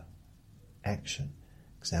regular action,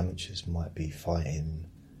 because amateurs might be fighting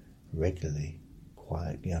regularly,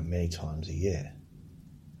 quite many times a year.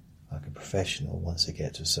 Like a professional, once they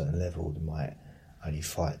get to a certain level, they might only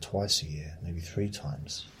fight twice a year, maybe 3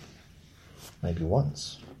 times, maybe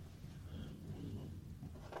once.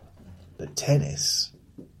 But tennis,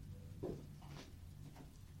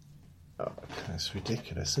 it's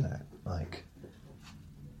ridiculous, isn't it? Like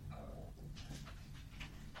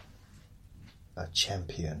a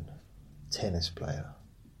champion tennis player.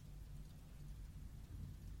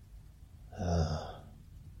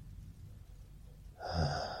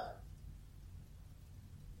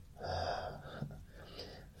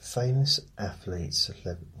 Famous athletes.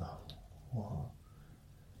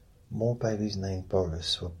 More babies named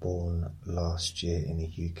Boris were born last year in the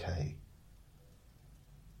UK.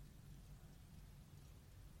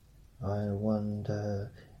 I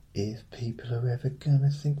wonder if people are ever gonna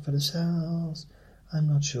think for themselves. I'm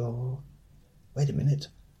not sure. Wait a minute.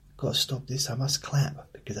 Gotta stop this. I must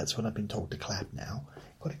clap, because that's what I've been told to clap now.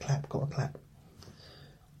 Gotta clap.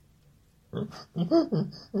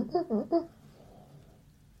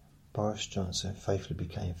 Boris Johnson faithfully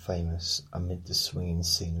became famous amid the swinging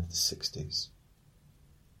scene of the 60s.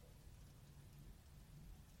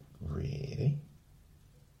 Really?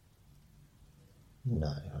 No,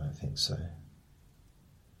 I don't think so.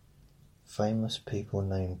 Famous people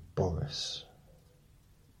named Boris.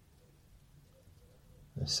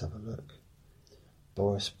 Let's have a look.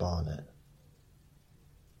 Boris Barnett.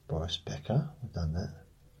 Boris Becker, we've done that.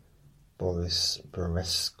 Boris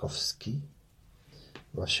Bereskovsky,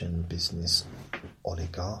 Russian business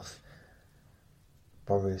oligarch.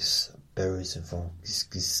 Boris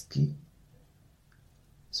Berezovsky,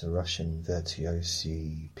 it's a Russian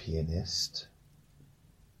virtuosi pianist.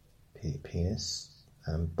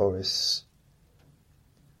 And Boris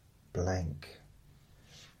Blank,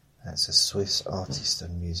 that's a Swiss artist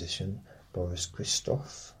and musician. Boris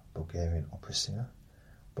Christoph, Bulgarian opera singer.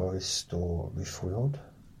 Boris Storifjord,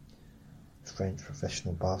 French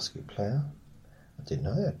professional basket player. I didn't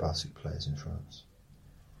know they had basket players in France.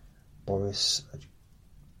 Boris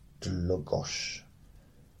Dlugosh,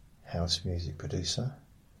 house music producer.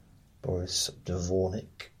 Boris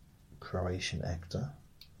Dvornik, Croatian actor.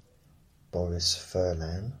 Boris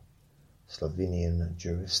Furlan, Slovenian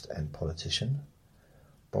jurist and politician.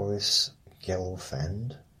 Boris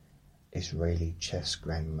Gelfand, Israeli chess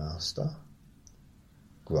grandmaster.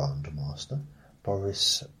 Boris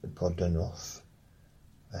Godunov,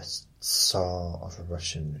 a Tsar of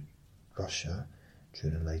Russia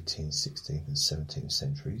during the late 16th and 17th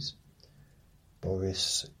centuries.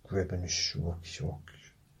 Boris Grebenshchuk,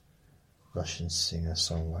 Russian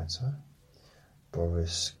singer-songwriter.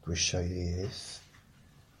 Boris Grishayev,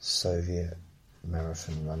 Soviet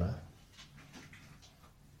marathon runner.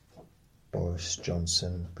 Boris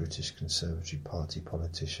Johnson, British Conservative Party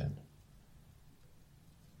politician.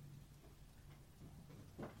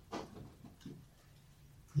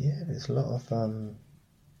 Yeah, there's a lot of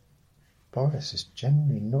Boris is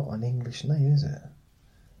generally not an English name, is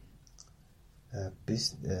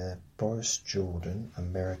it? Boris Jordan,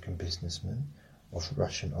 American businessman of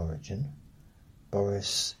Russian origin.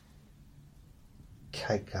 Boris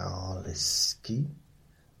Kagalinsky,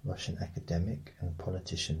 Russian academic and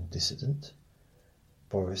politician dissident.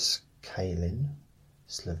 Boris Kalin,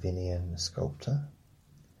 Slovenian sculptor.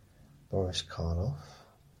 Boris Karloff,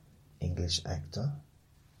 English actor.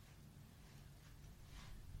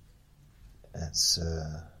 That's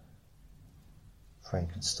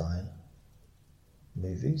Frankenstein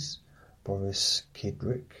movies. Boris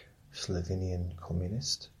Kidrick, Slovenian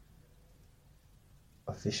communist.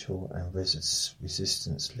 Official and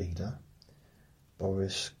resistance leader.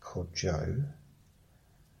 Boris Kodjoe,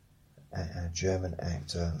 a German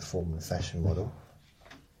actor and former fashion model.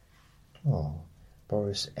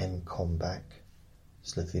 Boris M. Kombach,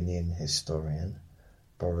 Slovenian historian.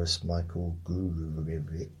 Boris Michael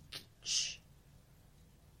Gurevich,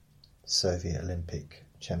 Soviet Olympic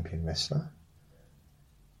champion wrestler.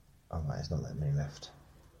 There's not that many left.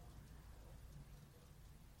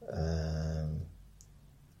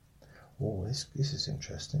 This is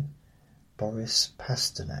interesting. Boris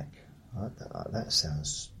Pasternak. That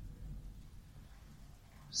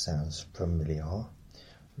sounds familiar.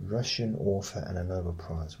 Russian author and a Nobel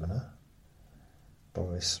Prize winner.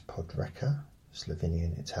 Boris Podraka,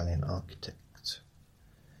 Slovenian Italian architect.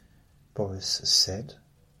 Boris Said,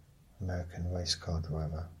 American race car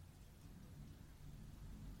driver.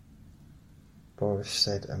 Boris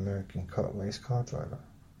Said, American race car driver.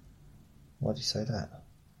 Why do you say that?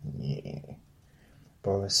 Yeah.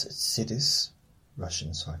 Boris Sidis,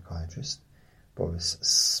 Russian psychiatrist. Boris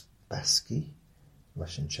Spassky,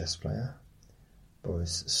 Russian chess player.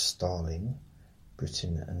 Boris Starling,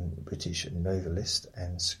 British novelist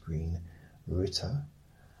and screenwriter.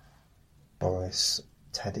 Boris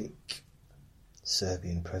Tadic,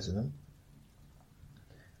 Serbian president.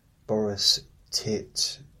 Boris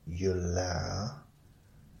Titulaer,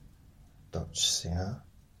 Dutch singer.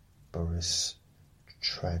 Boris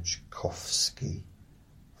Trajkovsky,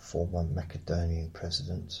 former Macedonian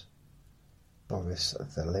president. Boris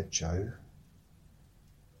Vallejo,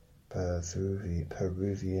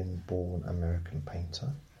 Peruvian-born American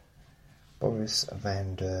painter. Boris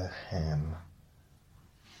van der Ham,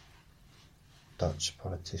 Dutch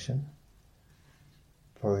politician.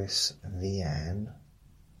 Boris Vian,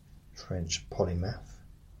 French polymath,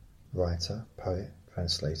 writer, poet,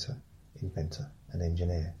 translator, inventor and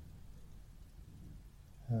engineer.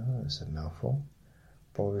 That's a mouthful.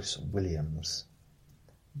 Boris Williams,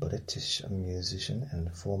 British musician and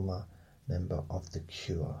former member of The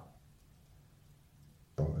Cure.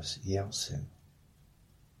 Boris Yeltsin,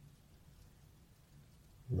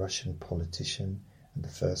 Russian politician and the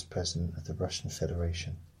first president of the Russian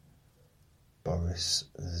Federation. Boris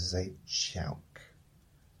Zaitchuk,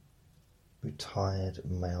 retired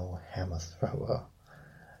male hammer thrower.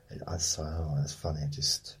 That's funny,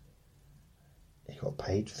 he got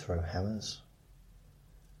paid to throw hammers.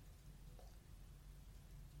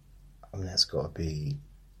 I mean, that's got to be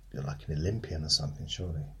like an Olympian or something,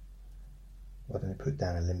 surely. Why don't they put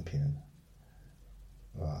down Olympian?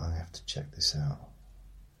 Right, I have to check this out.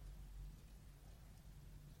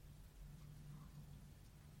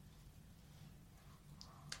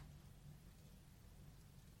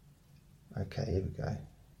 Okay, here we go.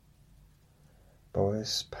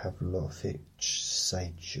 Boris Pavlovich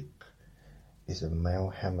Saychuk is a male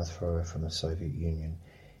hammer thrower from the Soviet Union.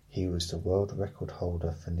 He was the world record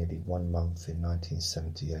holder for nearly 1 month in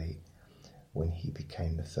 1978 when he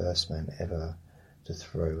became the first man ever to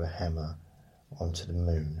throw a hammer onto the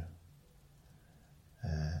moon,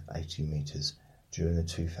 80 meters, during the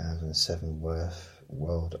 2007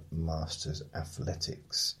 World Masters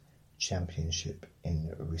Athletics Championship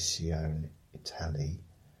in Riccione, Italy.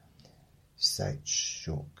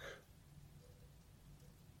 Saychuk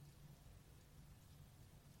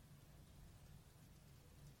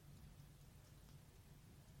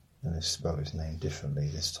and they spell his name differently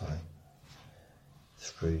this time.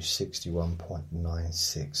 Through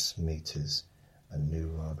 61.96 meters, a new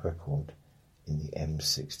world record in the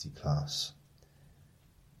M60 class.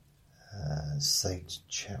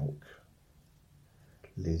 Saychuk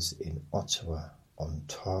lives in Ottawa,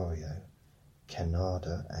 Ontario,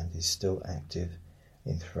 Canada, and is still active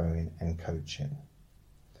in throwing and coaching.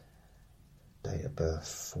 Date of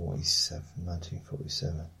birth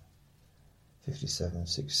 1947, 57,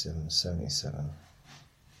 67, 77.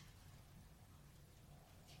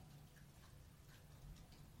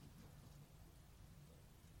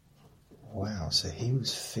 Wow, so he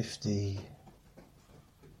was 50.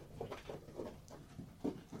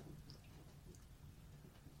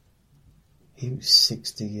 He was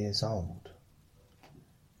 60 years old.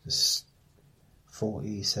 Just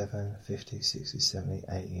 47, 50, 60, 70,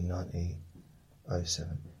 80, 90,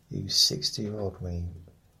 07. He was 60-year-old when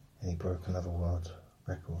he broke another world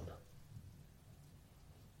record.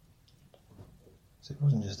 So it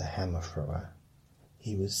wasn't just a hammer thrower,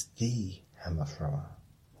 he was the hammer thrower.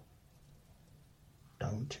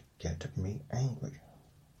 Don't get me angry.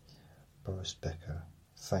 Boris Becker,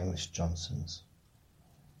 famous Johnsons.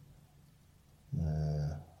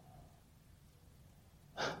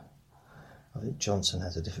 I think Johnson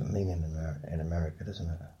has a different meaning in America, doesn't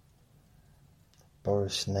it?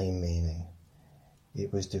 Boris name meaning.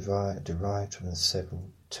 It was derived from the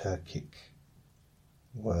several Turkic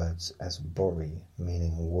words as Bori,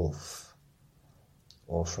 meaning wolf,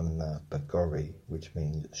 or from the Bagori, which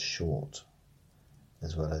means short,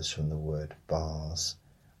 as well as from the word bars,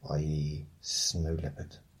 i.e. snow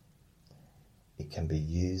leopard. It can be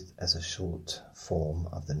used as a short form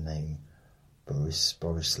of the name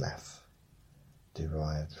Borislav,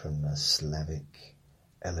 derived from the Slavic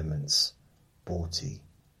elements Borti,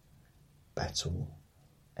 battle,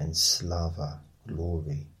 and Slava,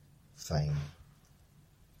 glory, fame.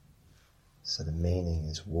 So the meaning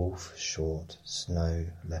is wolf, short, snow,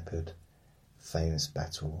 leopard, famous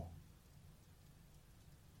battle,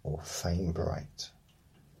 or fame bright.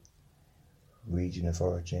 Region of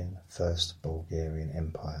origin, First Bulgarian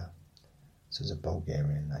Empire. So it's a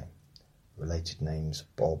Bulgarian name. Related names,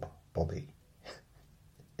 Bob, Bobby.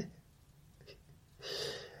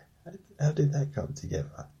 How did that come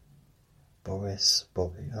together? Boris,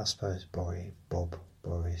 Bobby. I suppose Bori, Bob,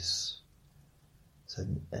 Boris. So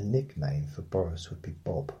a nickname for Boris would be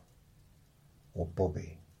Bob or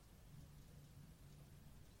Bobby.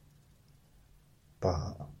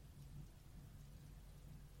 But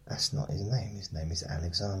that's not his name. His name is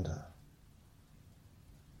Alexander.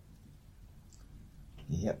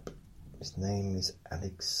 Yep, his name is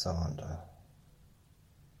Alexander.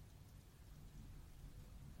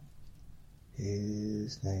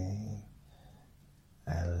 His name,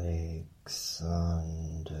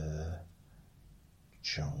 Alexander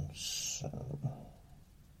Johnson.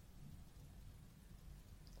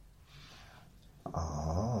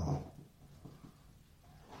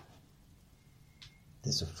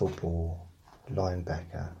 There's a football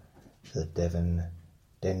linebacker for the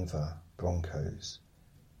Denver Broncos,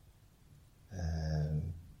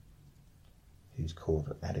 who's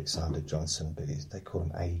called Alexander Johnson, but they call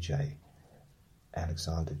him AJ,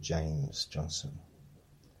 Alexander James Johnson.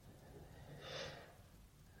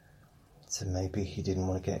 So maybe he didn't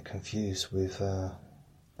want to get confused with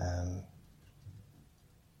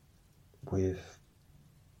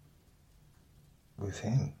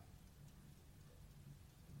him.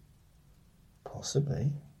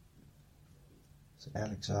 Possibly. So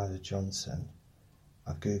Alexander Johnson,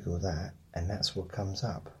 I Google that and that's what comes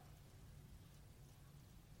up.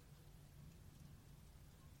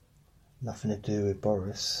 Nothing to do with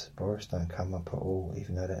Boris. Boris don't come up at all,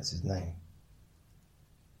 even though that's his name.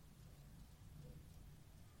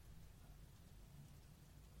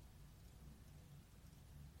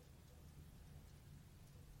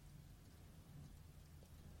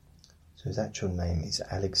 So his actual name is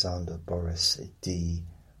Alexander Boris D.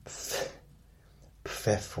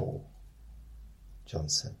 Pfeffel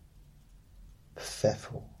Johnson.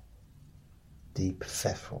 Pfeffel. D.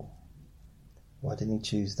 Pfeffel. Why didn't he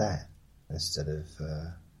choose that instead of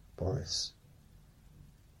Boris?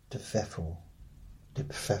 De Pfeffel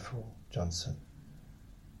Johnson.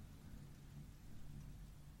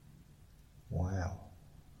 Wow.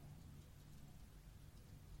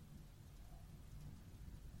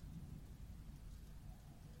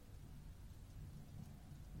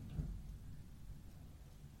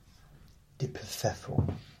 De Pfeffel.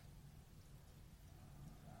 I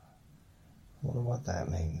wonder what that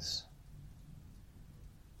means.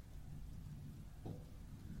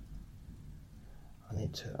 I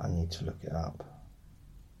need to look it up.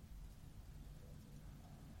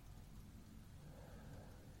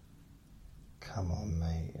 Come on,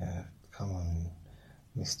 mate. Come on,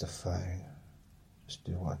 Mr. Phone. Just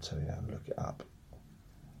do what I tell you. Look it up.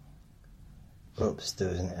 Oops, there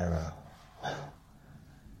was an error.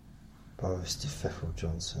 Boris de Pfeffel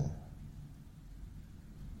Johnson.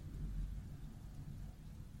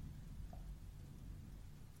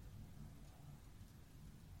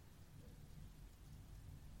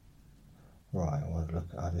 Right,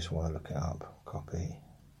 I just want to look it up. Copy.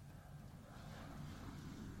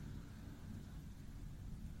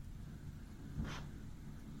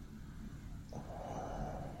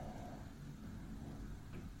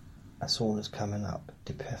 That's all that's coming up.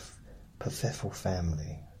 The Pfeffel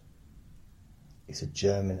family. It's a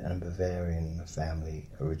German and Bavarian family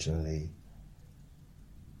originally.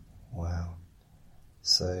 Wow.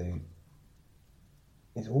 So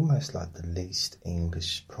he's almost like the least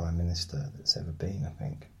English Prime Minister that's ever been, I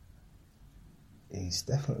think. He's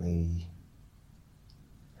definitely...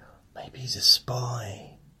 Maybe he's a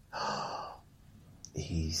spy.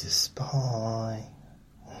 He's a spy.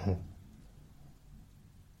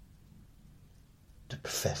 Deep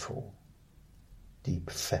Pfeffel. Deep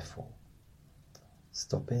Pfeffel.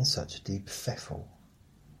 Stop being such a deep Pfeffel.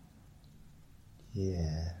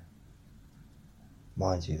 Yeah.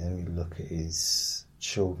 Mind you, then we look at his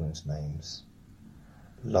children's names.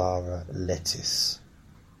 Lara Lettice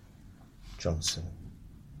Johnson.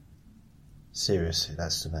 Seriously,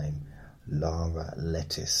 that's the name. Lara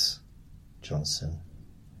Lettice Johnson.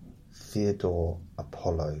 Theodore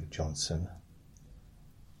Apollo Johnson.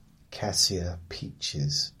 Cassia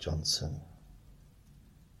Peaches Johnson.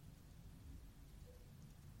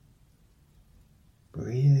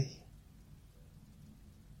 Really?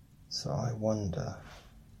 So I wonder,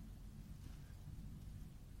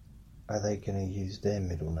 are they going to use their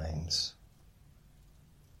middle names?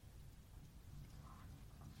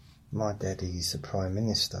 My daddy's the Prime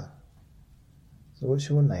Minister. So what's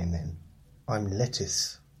your name then? I'm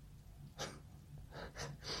Lettuce.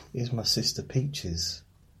 Here's my sister Peaches.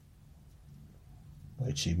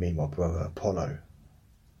 Which you mean my brother Apollo?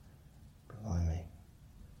 Blimey.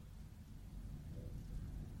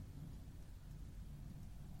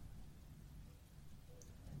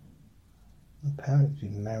 Apparently he's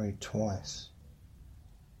been married twice.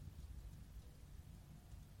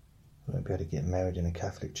 I won't be able to get married in a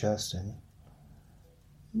Catholic church then.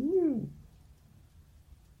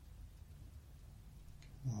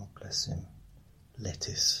 Oh, bless him.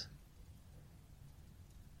 Lettuce.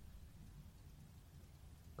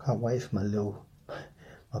 Can't wait for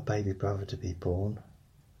my baby brother to be born.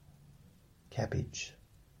 Cabbage.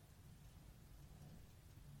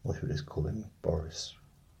 What should we just call him? Boris.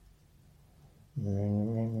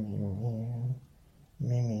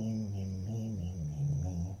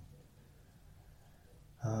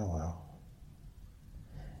 Oh well.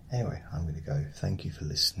 Anyway, I'm going to go. Thank you for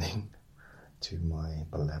listening to my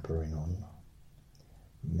blabbering on.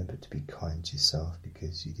 Remember to be kind to yourself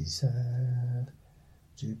because you deserve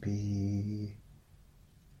to be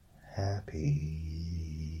happy.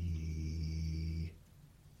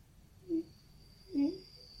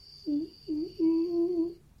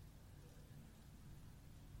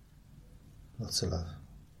 Lots of love.